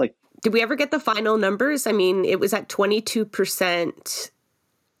it's like... Did we ever get the final numbers? I mean, it was at 22%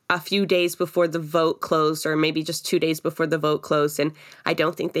 a few days before the vote closed, or maybe just 2 days before the vote closed. And I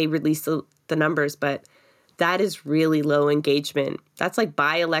don't think they released the numbers, but that is really low engagement. That's like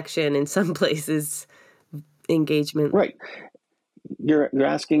by-election in some places engagement. Right. You're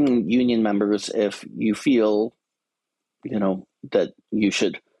asking union members if you feel, that you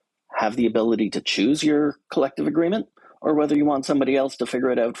should have the ability to choose your collective agreement, or whether you want somebody else to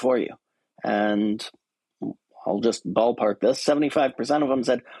figure it out for you. And I'll just ballpark this. 75% of them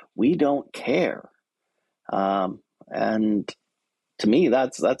said, we don't care. And to me,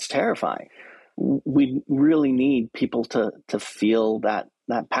 that's terrifying. We really need people to feel that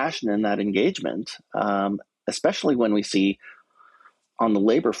passion and that engagement, especially when we see on the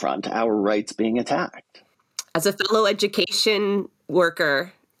labor front our rights being attacked. As a fellow education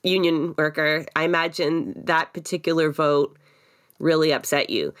worker, union worker, I imagine that particular vote really upset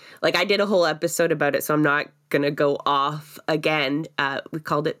you. Like, I did a whole episode about it, so I'm not going to go off again. We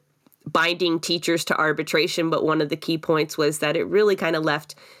called it Binding Teachers to Arbitration, but one of the key points was that it really kind of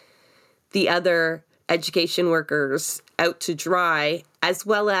left the other education workers out to dry, as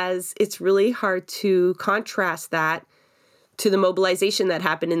well as it's really hard to contrast that to the mobilization that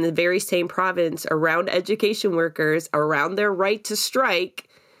happened in the very same province around education workers, around their right to strike,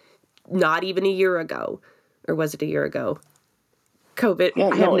 not even a year ago. Or was it a year ago? COVID.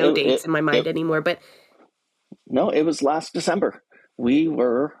 I have no dates in my mind anymore. But no, it was last December. We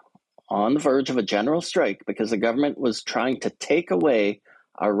were on the verge of a general strike because the government was trying to take away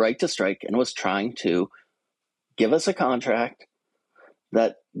our right to strike and was trying to give us a contract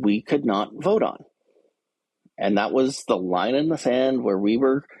that we could not vote on. And that was the line in the sand where we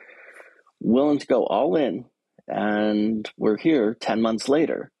were willing to go all in. And we're here 10 months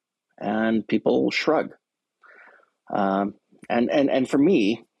later, and people shrug. And for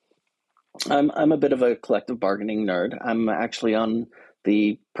me, I'm a bit of a collective bargaining nerd. I'm actually on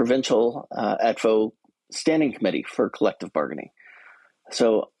the provincial ETFO standing committee for collective bargaining.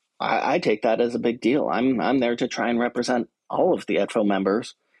 So I take that as a big deal. I'm there to try and represent all of the ETFO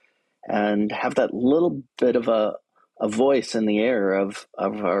members and have that little bit of a voice in the air of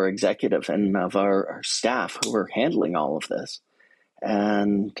our executive and of our staff who are handling all of this.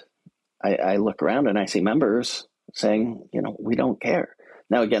 And I look around and I see members saying, we don't care.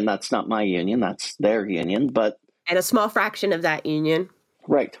 Now, again, that's not my union, that's their union, but... And a small fraction of that union.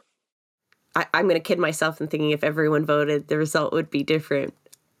 Right. I'm going to kid myself in thinking if everyone voted, the result would be different.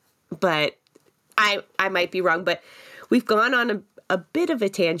 But I might be wrong. But we've gone on a bit of a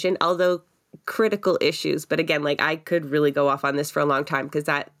tangent, although critical issues. But again, like, I could really go off on this for a long time because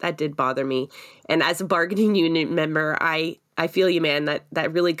that did bother me. And as a bargaining unit member, I feel you, man.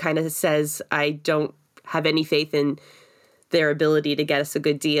 That really kind of says I don't have any faith in their ability to get us a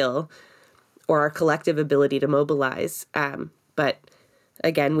good deal or our collective ability to mobilize. But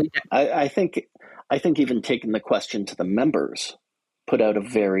again, I think even taking the question to the members put out a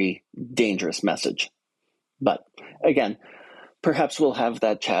very dangerous message. But again, perhaps we'll have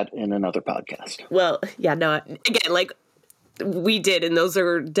that chat in another podcast. Well, yeah, no, again, like we did, and those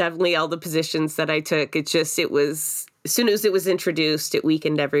are definitely all the positions that I took. It was, as soon as it was introduced, it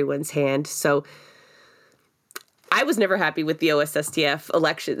weakened everyone's hand. So I was never happy with the OSSTF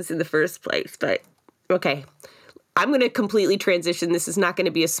elections in the first place, but okay. I'm going to completely transition. This is not going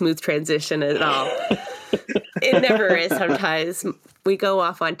to be a smooth transition at all. It never is sometimes. We go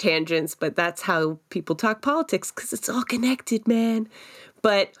off on tangents, but that's how people talk politics because it's all connected, man.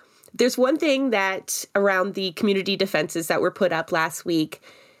 But there's one thing that around the community defenses that were put up last week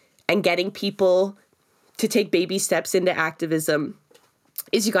and getting people to take baby steps into activism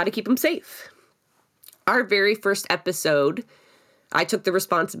is you got to keep them safe. Our very first episode, I took the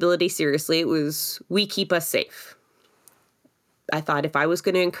responsibility seriously. It was, we keep us safe. I thought if I was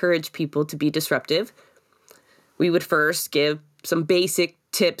going to encourage people to be disruptive, we would first give some basic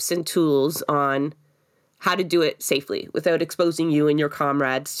tips and tools on how to do it safely without exposing you and your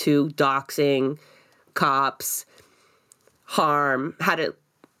comrades to doxing, cops, harm,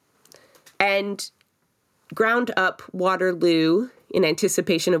 and Ground Up Waterloo, in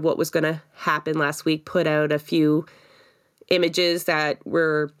anticipation of what was going to happen last week, put out a few images that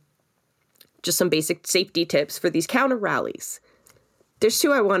were just some basic safety tips for these counter rallies. There's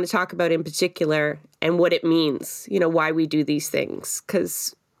two I want to talk about in particular and what it means, why we do these things,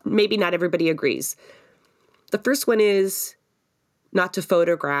 because maybe not everybody agrees. The first one is not to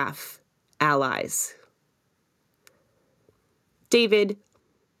photograph allies. David,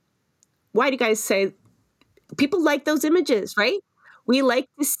 why do you guys say people like those images, right? We like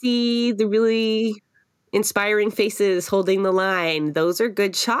to see the really inspiring faces holding the line. Those are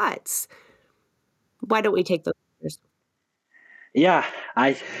good shots. Why don't we take those pictures? Yeah,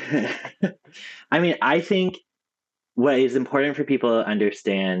 I mean, I think what is important for people to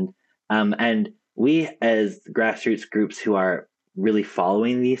understand, and we as grassroots groups who are really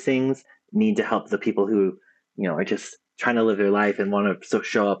following these things need to help the people who, are just trying to live their life and want to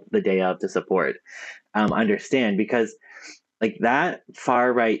show up the day of to support, understand, because like that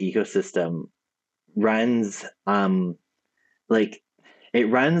far right ecosystem runs, like it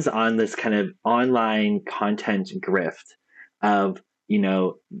runs on this kind of online content grift of,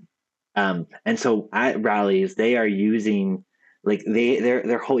 and so at rallies they are using, like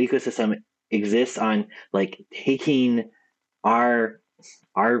their whole ecosystem exists on like taking our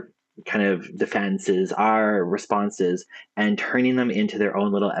kind of defenses, our responses, and turning them into their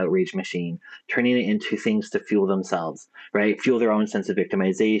own little outrage machine, turning it into things to fuel themselves, right? Fuel their own sense of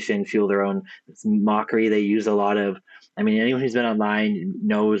victimization, fuel their own mockery. They use a lot of, I mean, anyone who's been online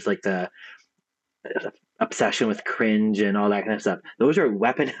knows like the obsession with cringe and all that kind of stuff. Those are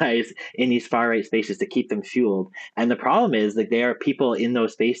weaponized in these far right spaces to keep them fueled. And the problem is like there are people in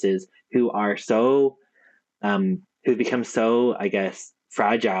those spaces who are so, who become so, I guess,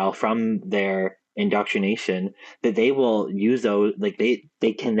 fragile from their indoctrination that they will use those, like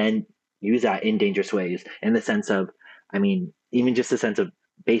they can then use that in dangerous ways, in the sense of, I mean, even just the sense of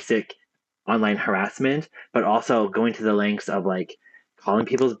basic online harassment, but also going to the lengths of like calling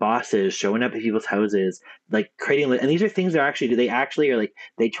people's bosses, showing up at people's houses, like creating, and these are things that actually, they actually are like,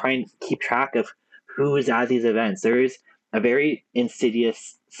 they try and keep track of who is at these events. There is a very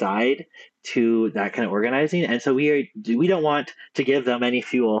insidious side to that kind of organizing, and so we don't want to give them any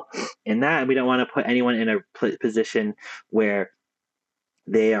fuel in that, and we don't want to put anyone in a position where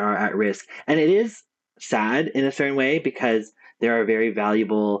they are at risk. And it is sad in a certain way, because there are very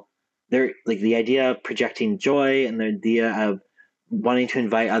valuable, they're like the idea of projecting joy and the idea of wanting to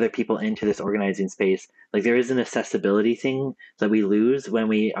invite other people into this organizing space. Like there is an accessibility thing that we lose when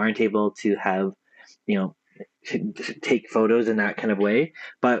we aren't able to have, take photos in that kind of way.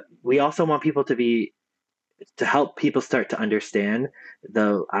 But we also want people to help people start to understand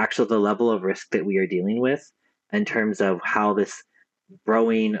the level of risk that we are dealing with in terms of how this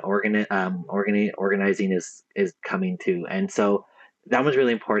growing organizing is coming to. And so that was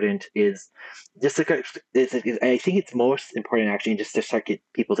really important, is just to, I think it's most important actually just to start get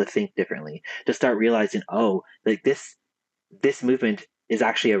people to think differently, to start realizing, oh, like this movement is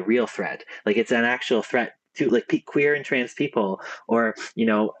actually a real threat. Like it's an actual threat to like queer and trans people, or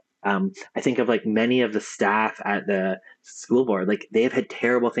I think of like many of the staff at the school board, like they have had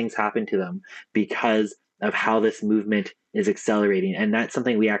terrible things happen to them because of how this movement is accelerating. And that's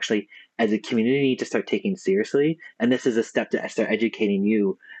something we actually, as a community, need to start taking seriously. And this is a step to start educating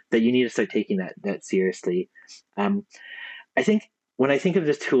you that you need to start taking that seriously. I think when I think of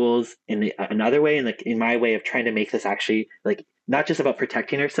the tools in another way, and like in my way of trying to make this actually like not just about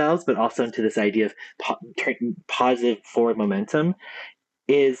protecting ourselves, but also into this idea of positive forward momentum,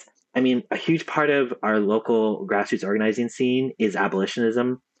 is, I mean, a huge part of our local grassroots organizing scene is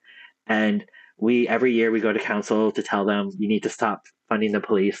abolitionism. And every year we go to council to tell them, you need to stop funding the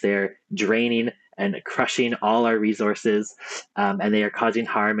police. They're draining and crushing all our resources, and they are causing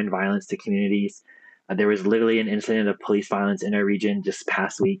harm and violence to communities. There was literally an incident of police violence in our region just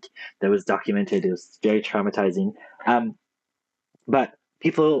past week that was documented. It was very traumatizing. But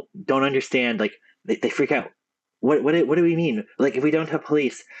people don't understand, like they freak out. What do we mean? Like if we don't have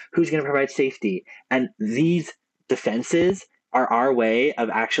police, who's going to provide safety? And these defenses are our way of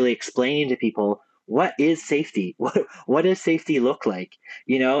actually explaining to people what is safety, what does safety look like,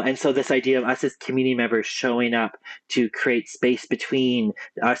 And so this idea of us as community members showing up to create space between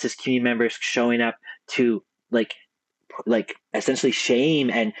us as community members, showing up to like essentially shame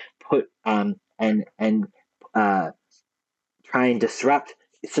and put try and disrupt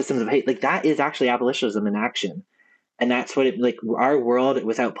systems of hate, like that is actually abolitionism in action. And that's what our world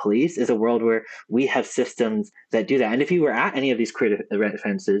without police is a world where we have systems that do that. And if you were at any of these queer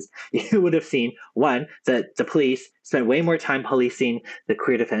defenses, you would have seen, one, that the police spent way more time policing the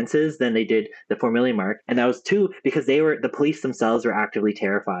queer defenses than they did the 4 million mark. And that was two, because the police themselves were actively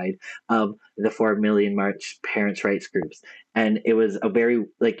terrified of the 4 million March parents' rights groups. And it was a very,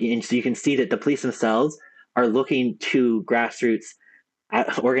 and so you can see that the police themselves are looking to grassroots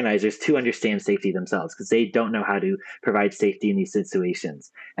organizers to understand safety themselves, because they don't know how to provide safety in these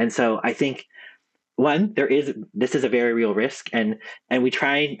situations. And so I think, one, this is a very real risk, and we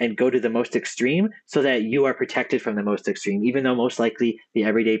try and go to the most extreme so that you are protected from the most extreme, even though most likely the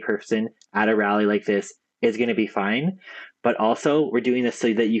everyday person at a rally like this is going to be fine. But also we're doing this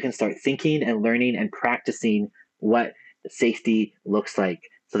so that you can start thinking and learning and practicing what safety looks like,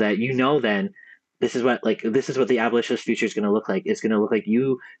 so that then this is what the abolitionist future is going to look like. It's going to look like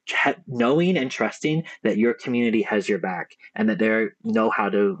you knowing and trusting that your community has your back and that they know how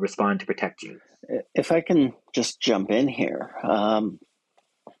to respond to protect you. if I can just jump in here,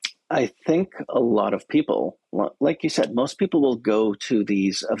 I think a lot of people, like you said, most people will go to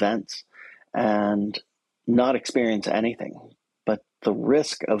these events and not experience anything, but the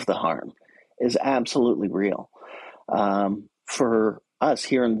risk of the harm is absolutely real. For us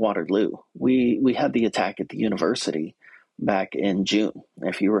here in Waterloo, we had the attack at the university back in June,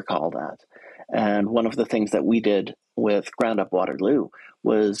 if you recall that. And one of the things that we did with Ground Up Waterloo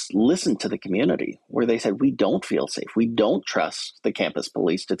was listen to the community, where they said, we don't feel safe. We don't trust the campus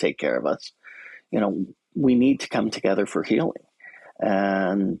police to take care of us. We need to come together for healing.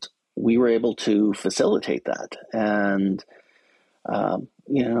 And we were able to facilitate that. And,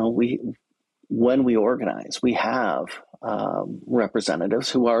 when we organize, we have representatives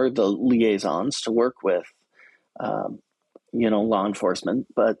who are the liaisons to work with, law enforcement.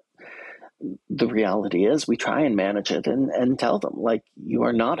 But the reality is we try and manage it and tell them, like, you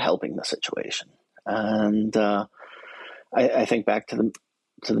are not helping the situation. And I think back to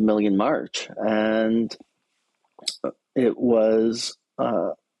the Million March, and it was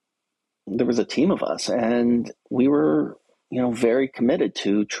there was a team of us, and we were very committed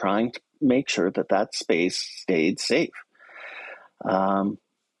to trying to make sure that space stayed safe.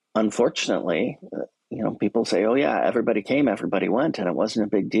 Unfortunately, people say, oh yeah, everybody came, everybody went, and it wasn't a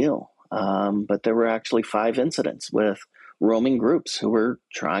big deal. But there were actually 5 incidents with roaming groups who were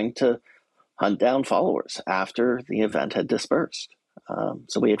trying to hunt down followers after the event had dispersed.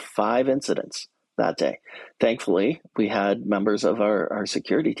 So we had 5 incidents that day. Thankfully, we had members of our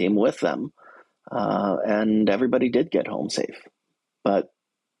security team with them, and everybody did get home safe. But,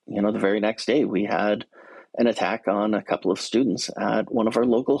 the very next day, we had an attack on a couple of students at one of our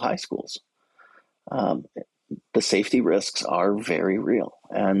local high schools. The safety risks are very real.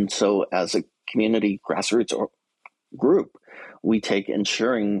 And so as a community grassroots group, we take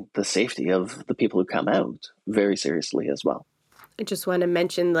ensuring the safety of the people who come out very seriously as well. I just want to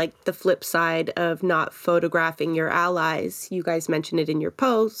mention, like, the flip side of not photographing your allies. You guys mentioned it in your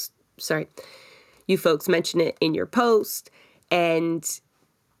post. Sorry. You folks mentioned it in your post, and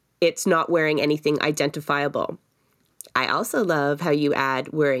it's not wearing anything identifiable. I also love how you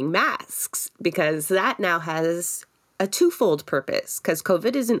add wearing masks, because that now has a twofold purpose, because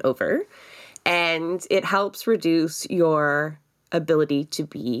COVID isn't over, and it helps reduce your ability to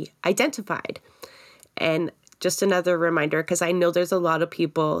be identified. And just another reminder, because I know there's a lot of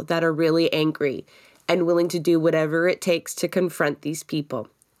people that are really angry and willing to do whatever it takes to confront these people.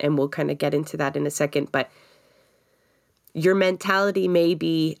 And we'll kind of get into that in a second. But your mentality may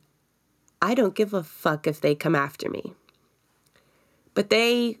be, I don't give a fuck if they come after me. But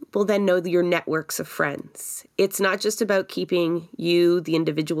they will then know your networks of friends. It's not just about keeping you, the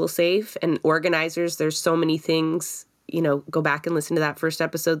individual, safe. And organizers, there's so many things, go back and listen to that first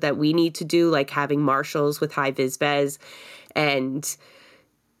episode that we need to do, like having marshals with high vis ves and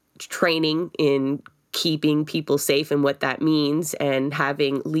training in keeping people safe and what that means, and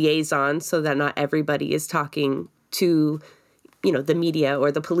having liaisons so that not everybody is talking to, the media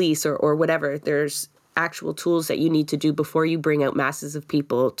or the police or whatever. There's actual tools that you need to do before you bring out masses of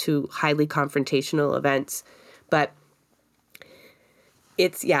people to highly confrontational events. But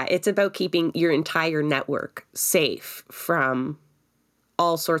it's about keeping your entire network safe from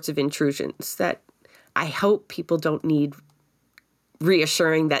all sorts of intrusions that I hope people don't need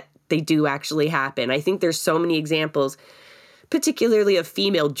reassuring that they do actually happen. I think there's so many examples, particularly of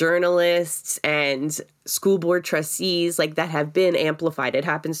female journalists and school board trustees, like, that have been amplified. It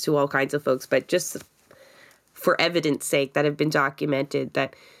happens to all kinds of folks, but just for evidence sake, that have been documented,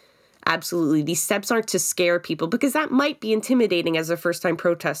 that absolutely these steps aren't to scare people, because that might be intimidating as a first-time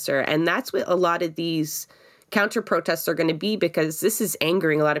protester. And that's what a lot of these counter-protests are going to be, because this is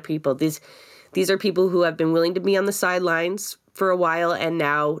angering a lot of people. These are people who have been willing to be on the sidelines for a while and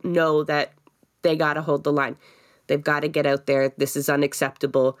now know that they got to hold the line. They've got to get out there. This is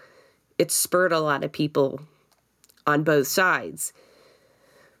unacceptable. It's spurred a lot of people on both sides.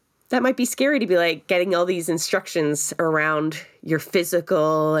 That might be scary to be like getting all these instructions around your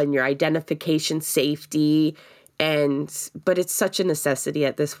physical and your identification safety, but it's such a necessity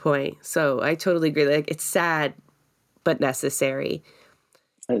at this point. So I totally agree. Like, it's sad, but necessary.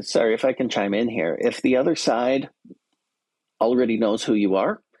 Sorry if I can chime in here. If the other side already knows who you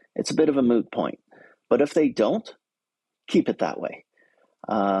are, it's a bit of a moot point. But if they don't, keep it that way.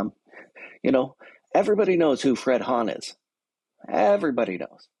 Everybody knows who Fred Hahn is. Everybody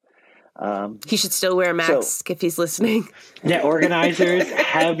knows. He should still wear a mask if he's listening. Yeah, organizers,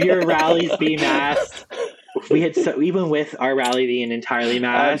 have your rallies be masked. We had even with our rally being entirely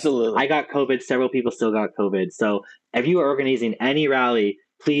masked. Absolutely. I got COVID. Several people still got COVID. So if you are organizing any rally,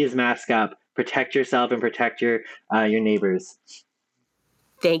 please mask up. protect yourself and protect your neighbors.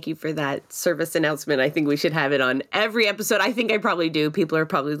 Thank you for that service announcement. I think we should have it on every episode. I think I probably do. People are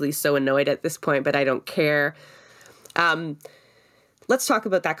probably so annoyed at this point, but I don't care. Let's talk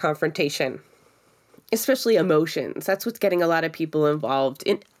about that confrontation, especially emotions. That's what's getting a lot of people involved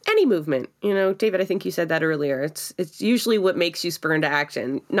in any movement. You know, David, I think you said that earlier. It's usually what makes you spur into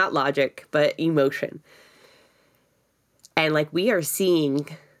action, not logic, but emotion. And like we are seeing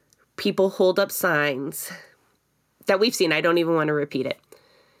people hold up signs that we've seen. I don't even want to repeat it.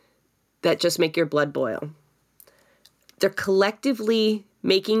 That just make your blood boil. They're collectively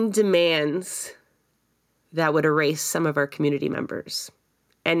making demands that would erase some of our community members.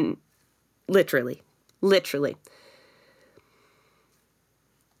 And literally.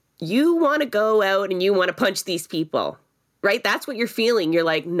 You want to go out and you want to punch these people, right? That's what you're feeling. You're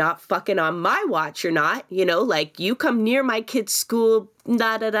like, not fucking on my watch, you're not. You know, like you come near my kid's school,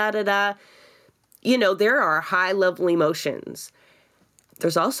 da-da-da-da-da. You know, there are high-level emotions.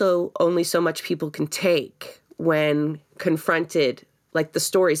 There's also only so much people can take when confronted, like the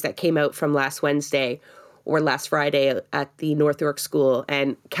stories that came out from last Wednesday or last Friday at the North York School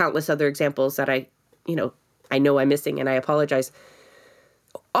and countless other examples that I know I'm missing, and I apologize.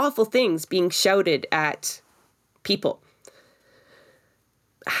 Awful things being shouted at people.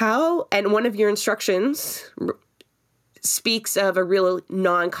 How, and one of your instructions speaks of a real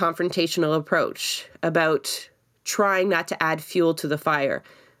non-confrontational approach about trying not to add fuel to the fire,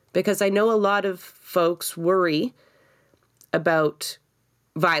 because I know a lot of folks worry about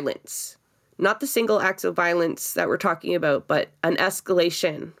violence, not the single acts of violence that we're talking about, but an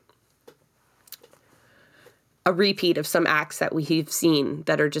escalation, a repeat of some acts that we've seen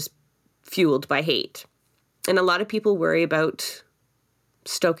that are just fueled by hate. And a lot of people worry about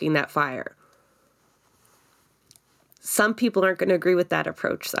stoking that fire. Some people aren't going to agree with that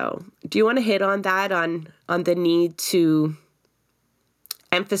approach, though. Do you want to hit on that, on the need to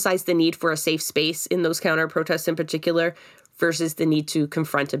emphasize the need for a safe space in those counter protests in particular versus the need to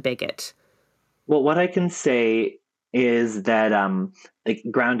confront a bigot? Well, what I can say is that like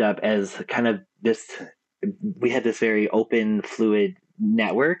Ground Up as kind of this, we had this very open, fluid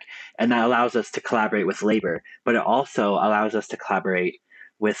network, and that allows us to collaborate with labor, but it also allows us to collaborate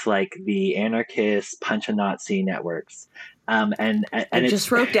with like the anarchist Punch a Nazi networks. And I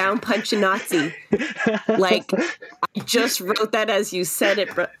just wrote down Punch a Nazi. Like, I just wrote that as you said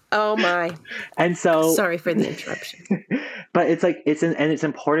it, but oh my. And so, sorry for the interruption. But it's like, it's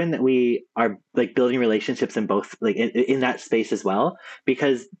important that we are like building relationships in both, like in that space as well,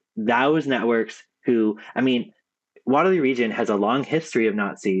 because those networks who, I mean, Waterloo Region has a long history of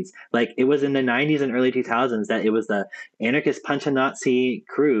Nazis. Like it was in the 90s and early 2000s that it was the anarchist Punch a Nazi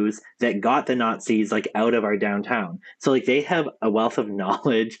crews that got the Nazis like out of our downtown. So like they have a wealth of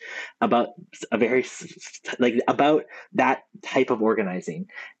knowledge about about that type of organizing.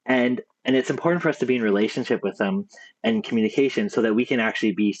 And it's important for us to be in relationship with them and communication so that we can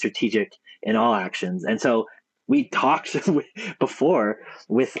actually be strategic in all actions. And so we talked before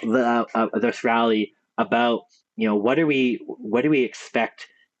with this rally about, you know, what do we expect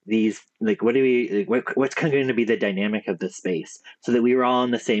these, like, what's going to be the dynamic of this space, so that we were all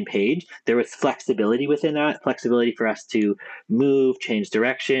on the same page. There was flexibility within that, flexibility for us to move, change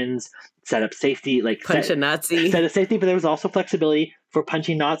directions, set up safety, like punch a Nazi, set up safety, but there was also flexibility for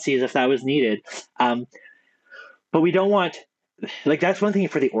punching Nazis if that was needed. But we don't want, like, that's one thing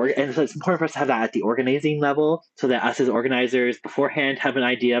for the org, and so it's important for us to have that at the organizing level, so that us as organizers beforehand have an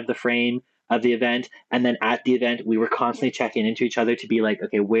idea of the frame of the event, and then at the event we were constantly checking into each other to be like,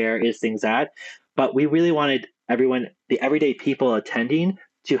 okay, where is things at? But we really wanted everyone, the everyday people attending,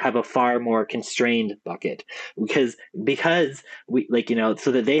 to have a far more constrained bucket, because we, like, you know,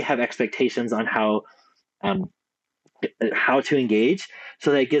 so that they have expectations on how to engage,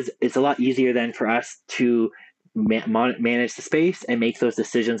 so that it's a lot easier then for us to manage the space and make those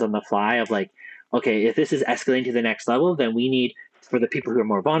decisions on the fly of like, okay, if this is escalating to the next level, then we need, for the people who are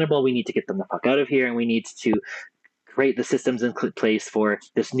more vulnerable, we need to get them the fuck out of here, and we need to create the systems in place for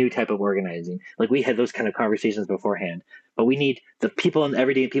this new type of organizing. Like, we had those kind of conversations beforehand, but we need the people and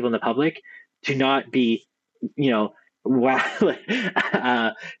everyday people in the public to not be, you know,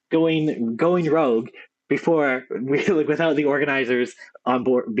 going rogue before we, like, without the organizers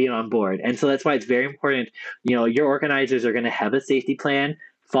being on board. And so that's why it's very important, you know, your organizers are going to have a safety plan,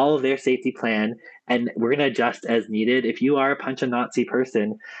 follow their safety plan, and we're going to adjust as needed. If you are a Punch a Nazi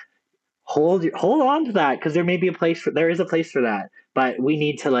person, hold on to that, because there is a place for that, but we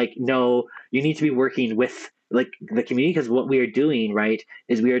need to, like, know you need to be working with like the community, because what we are doing, right,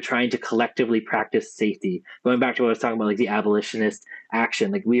 is we are trying to collectively practice safety. Going back to what I was talking about, like the abolitionist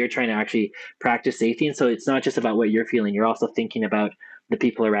action, like we are trying to actually practice safety. And so it's not just about what you're feeling, you're also thinking about the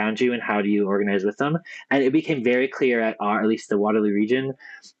people around you and how do you organize with them. And it became very clear at least the Waterloo region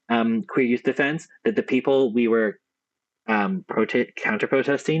queer youth defense, that the people we were counter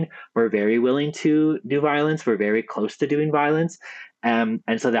protesting were very willing to do violence, were very close to doing violence. And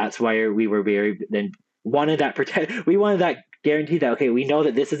so that's why we were wanted that guarantee that, okay, we know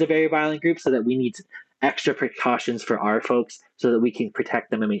that this is a very violent group, so that we need extra precautions for our folks so that we can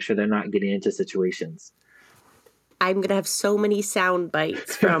protect them and make sure they're not getting into situations. I'm going to have so many sound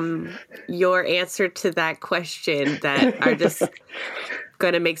bites from your answer to that question that are just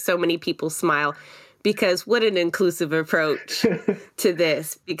going to make so many people smile, because what an inclusive approach to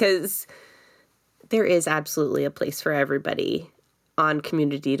this, because there is absolutely a place for everybody on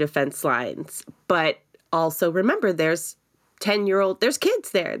community defense lines. But also remember, there's there's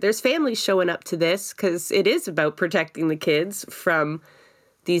kids there. There's families showing up to this because it is about protecting the kids from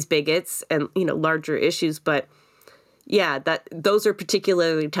these bigots and, larger issues. But yeah, those are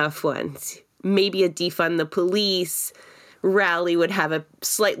particularly tough ones. Maybe a defund the police rally would have a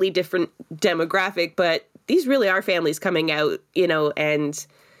slightly different demographic, but these really are families coming out, and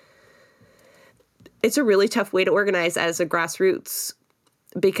it's a really tough way to organize as a grassroots,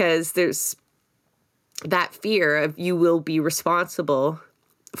 because there's that fear of you will be responsible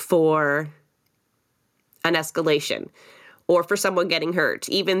for an escalation or for someone getting hurt,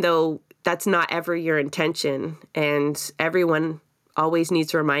 even though that's not ever your intention. And everyone always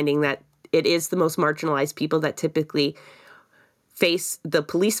needs reminding that it is the most marginalized people that typically face the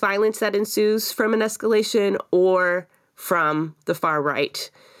police violence that ensues from an escalation, or from the far right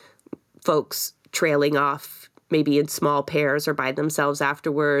folks trailing off, maybe in small pairs or by themselves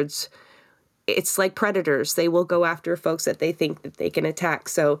afterwards. It's like predators. They will go after folks that they think that they can attack.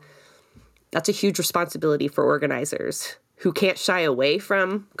 So that's a huge responsibility for organizers who can't shy away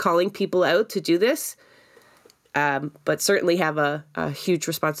from calling people out to do this, but certainly have a huge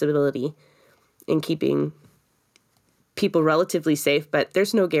responsibility in keeping people relatively safe. But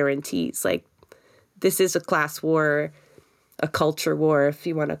there's no guarantees. Like, this is a class war, a culture war, if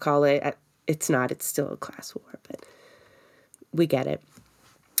you want to call it. It's not. It's still a class war, but we get it.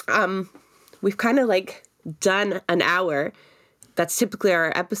 We've kind of done an hour. That's typically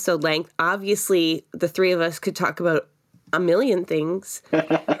our episode length. Obviously, the three of us could talk about a million things.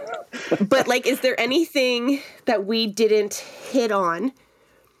 But is there anything that we didn't hit on,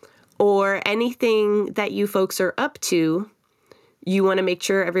 or anything that you folks are up to you want to make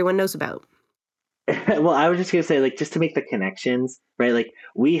sure everyone knows about? Well, I was just going to say, just to make the connections, right?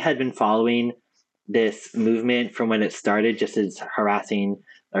 We had been following this movement from when it started, just as harassing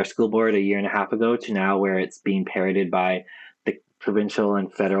our school board a year and a half ago, to now where it's being parroted by the provincial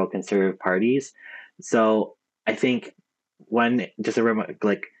and federal conservative parties. So I think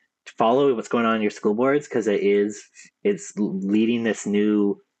follow what's going on in your school boards, because it's leading this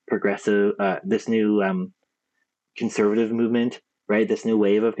new progressive, this new conservative movement, right? This new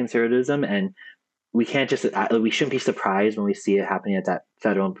wave of conservatism. And we shouldn't be surprised when we see it happening at that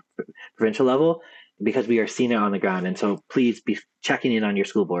federal and provincial level, because we are seeing it on the ground. And so please be checking in on your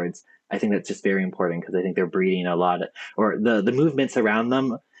school boards. I think that's just very important, because I think they're breeding a lot or the movements around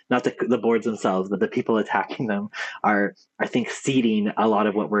them, not the boards themselves, but the people attacking them are, I think, seeding a lot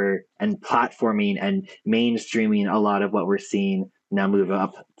of and platforming and mainstreaming a lot of what we're seeing now move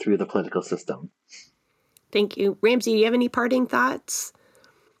up through the political system. Thank you. Ramsey, do you have any parting thoughts?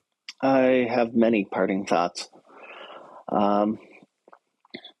 I have many parting thoughts. I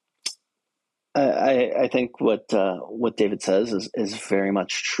think what David says is very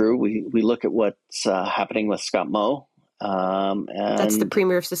much true. We look at what's happening with Scott Moe. And that's the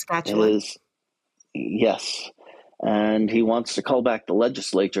Premier of Saskatchewan. Yes. And he wants to call back the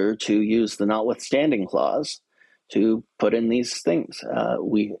legislature to use the notwithstanding clause to put in these things.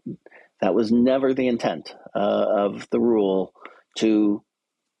 That was never the intent of the rule, to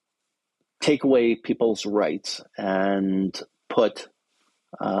take away people's rights and put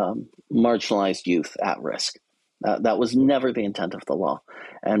marginalized youth at risk. That was never the intent of the law.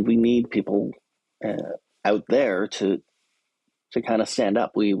 And we need people out there to kind of stand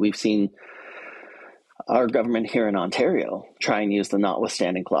up. We've seen our government here in Ontario try and use the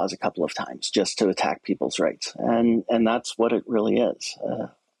notwithstanding clause a couple of times just to attack people's rights. And that's what it really is.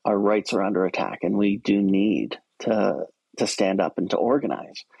 Our rights are under attack, and we do need to stand up and to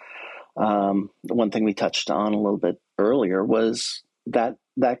organize. One thing we touched on a little bit earlier was that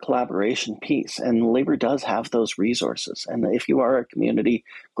collaboration piece, and Labour does have those resources. And if you are a community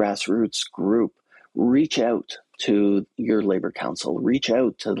grassroots group reach out to your labor council, reach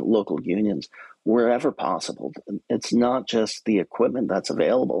out to the local unions wherever possible. It's not just the equipment that's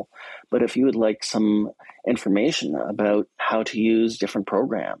available, but if you would like some information about how to use different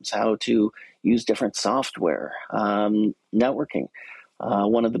programs, how to use different software, networking.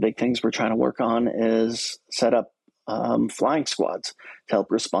 One of the big things we're trying to work on is set up flying squads to help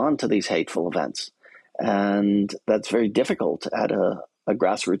respond to these hateful events. And that's very difficult at a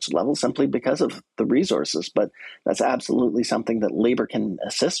grassroots level simply because of the resources. But that's absolutely something that labor can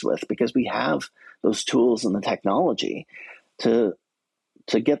assist with, because we have those tools and the technology to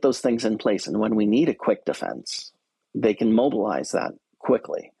get those things in place. And when we need a quick defense, they can mobilize that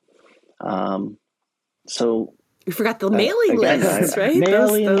quickly. So you forgot the mailing lists, right?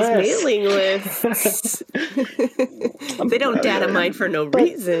 Those mailing lists. They don't data mine for no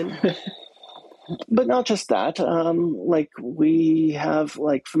reason. But not just that. We have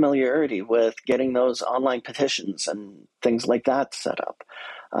familiarity with getting those online petitions and things like that set up.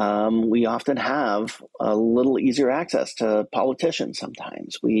 We often have a little easier access to politicians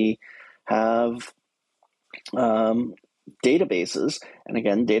sometimes. We have databases. And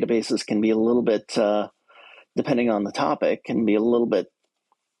again, databases can be a little bit, depending on the topic, can be a little bit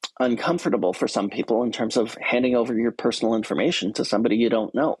uncomfortable for some people in terms of handing over your personal information to somebody you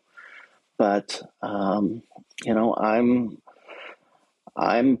don't know. But, I'm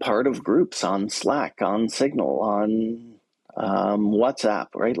part of groups on Slack, on Signal, on WhatsApp,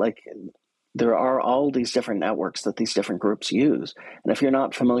 right? There are all these different networks that these different groups use. And if you're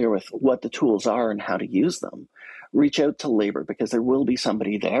not familiar with what the tools are and how to use them, reach out to labor, because there will be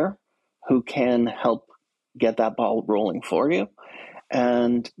somebody there who can help get that ball rolling for you.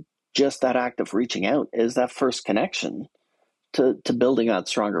 And just that act of reaching out is that first connection to building that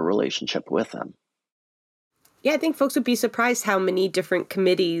stronger relationship with them. Yeah, I think folks would be surprised how many different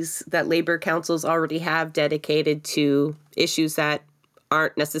committees that labor councils already have dedicated to issues that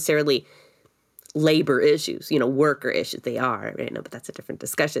aren't necessarily labor issues, worker issues. They are, but that's a different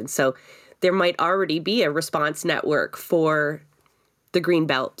discussion. So there might already be a response network for the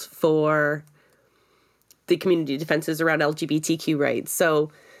Greenbelt, for the community defenses around LGBTQ rights.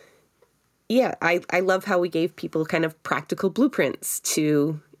 So yeah, I love how we gave people kind of practical blueprints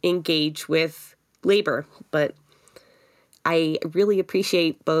to engage with labor. But I really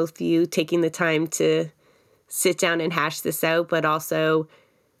appreciate both you taking the time to sit down and hash this out, but also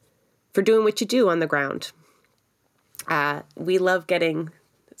for doing what you do on the ground. We love getting,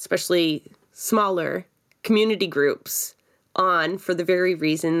 especially smaller community groups on for the very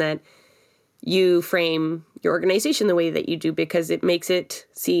reason that you frame your organization the way that you do, because it makes it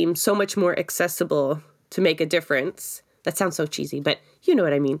seem so much more accessible to make a difference. That sounds so cheesy, but you know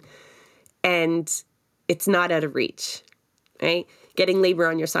what I mean. And it's not out of reach, right? Getting labor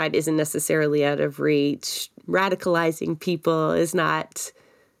on your side isn't necessarily out of reach. Radicalizing people is not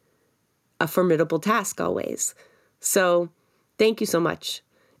a formidable task always. So thank you so much.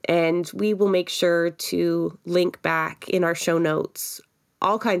 And we will make sure to link back in our show notes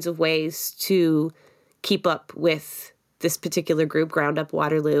all kinds of ways to keep up with this particular group, Ground Up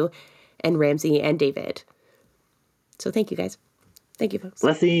Waterloo, and Ramsey and David. So thank you, guys. Thank you, folks.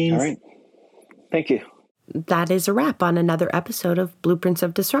 Blessings. All right. Thank you. That is a wrap on another episode of Blueprints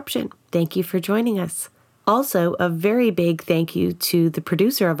of Disruption. Thank you for joining us. Also, a very big thank you to the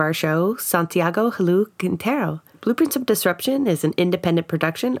producer of our show, Santiago Halu Quintero. Blueprints of Disruption is an independent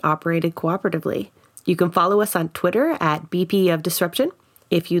production operated cooperatively. You can follow us on Twitter at BP of Disruption.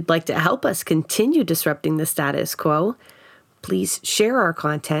 If you'd like to help us continue disrupting the status quo, please share our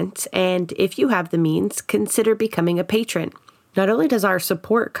content, and if you have the means, consider becoming a patron. Not only does our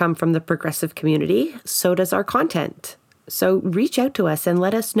support come from the progressive community, so does our content. So reach out to us and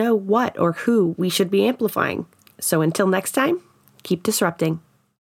let us know what or who we should be amplifying. So until next time, keep disrupting.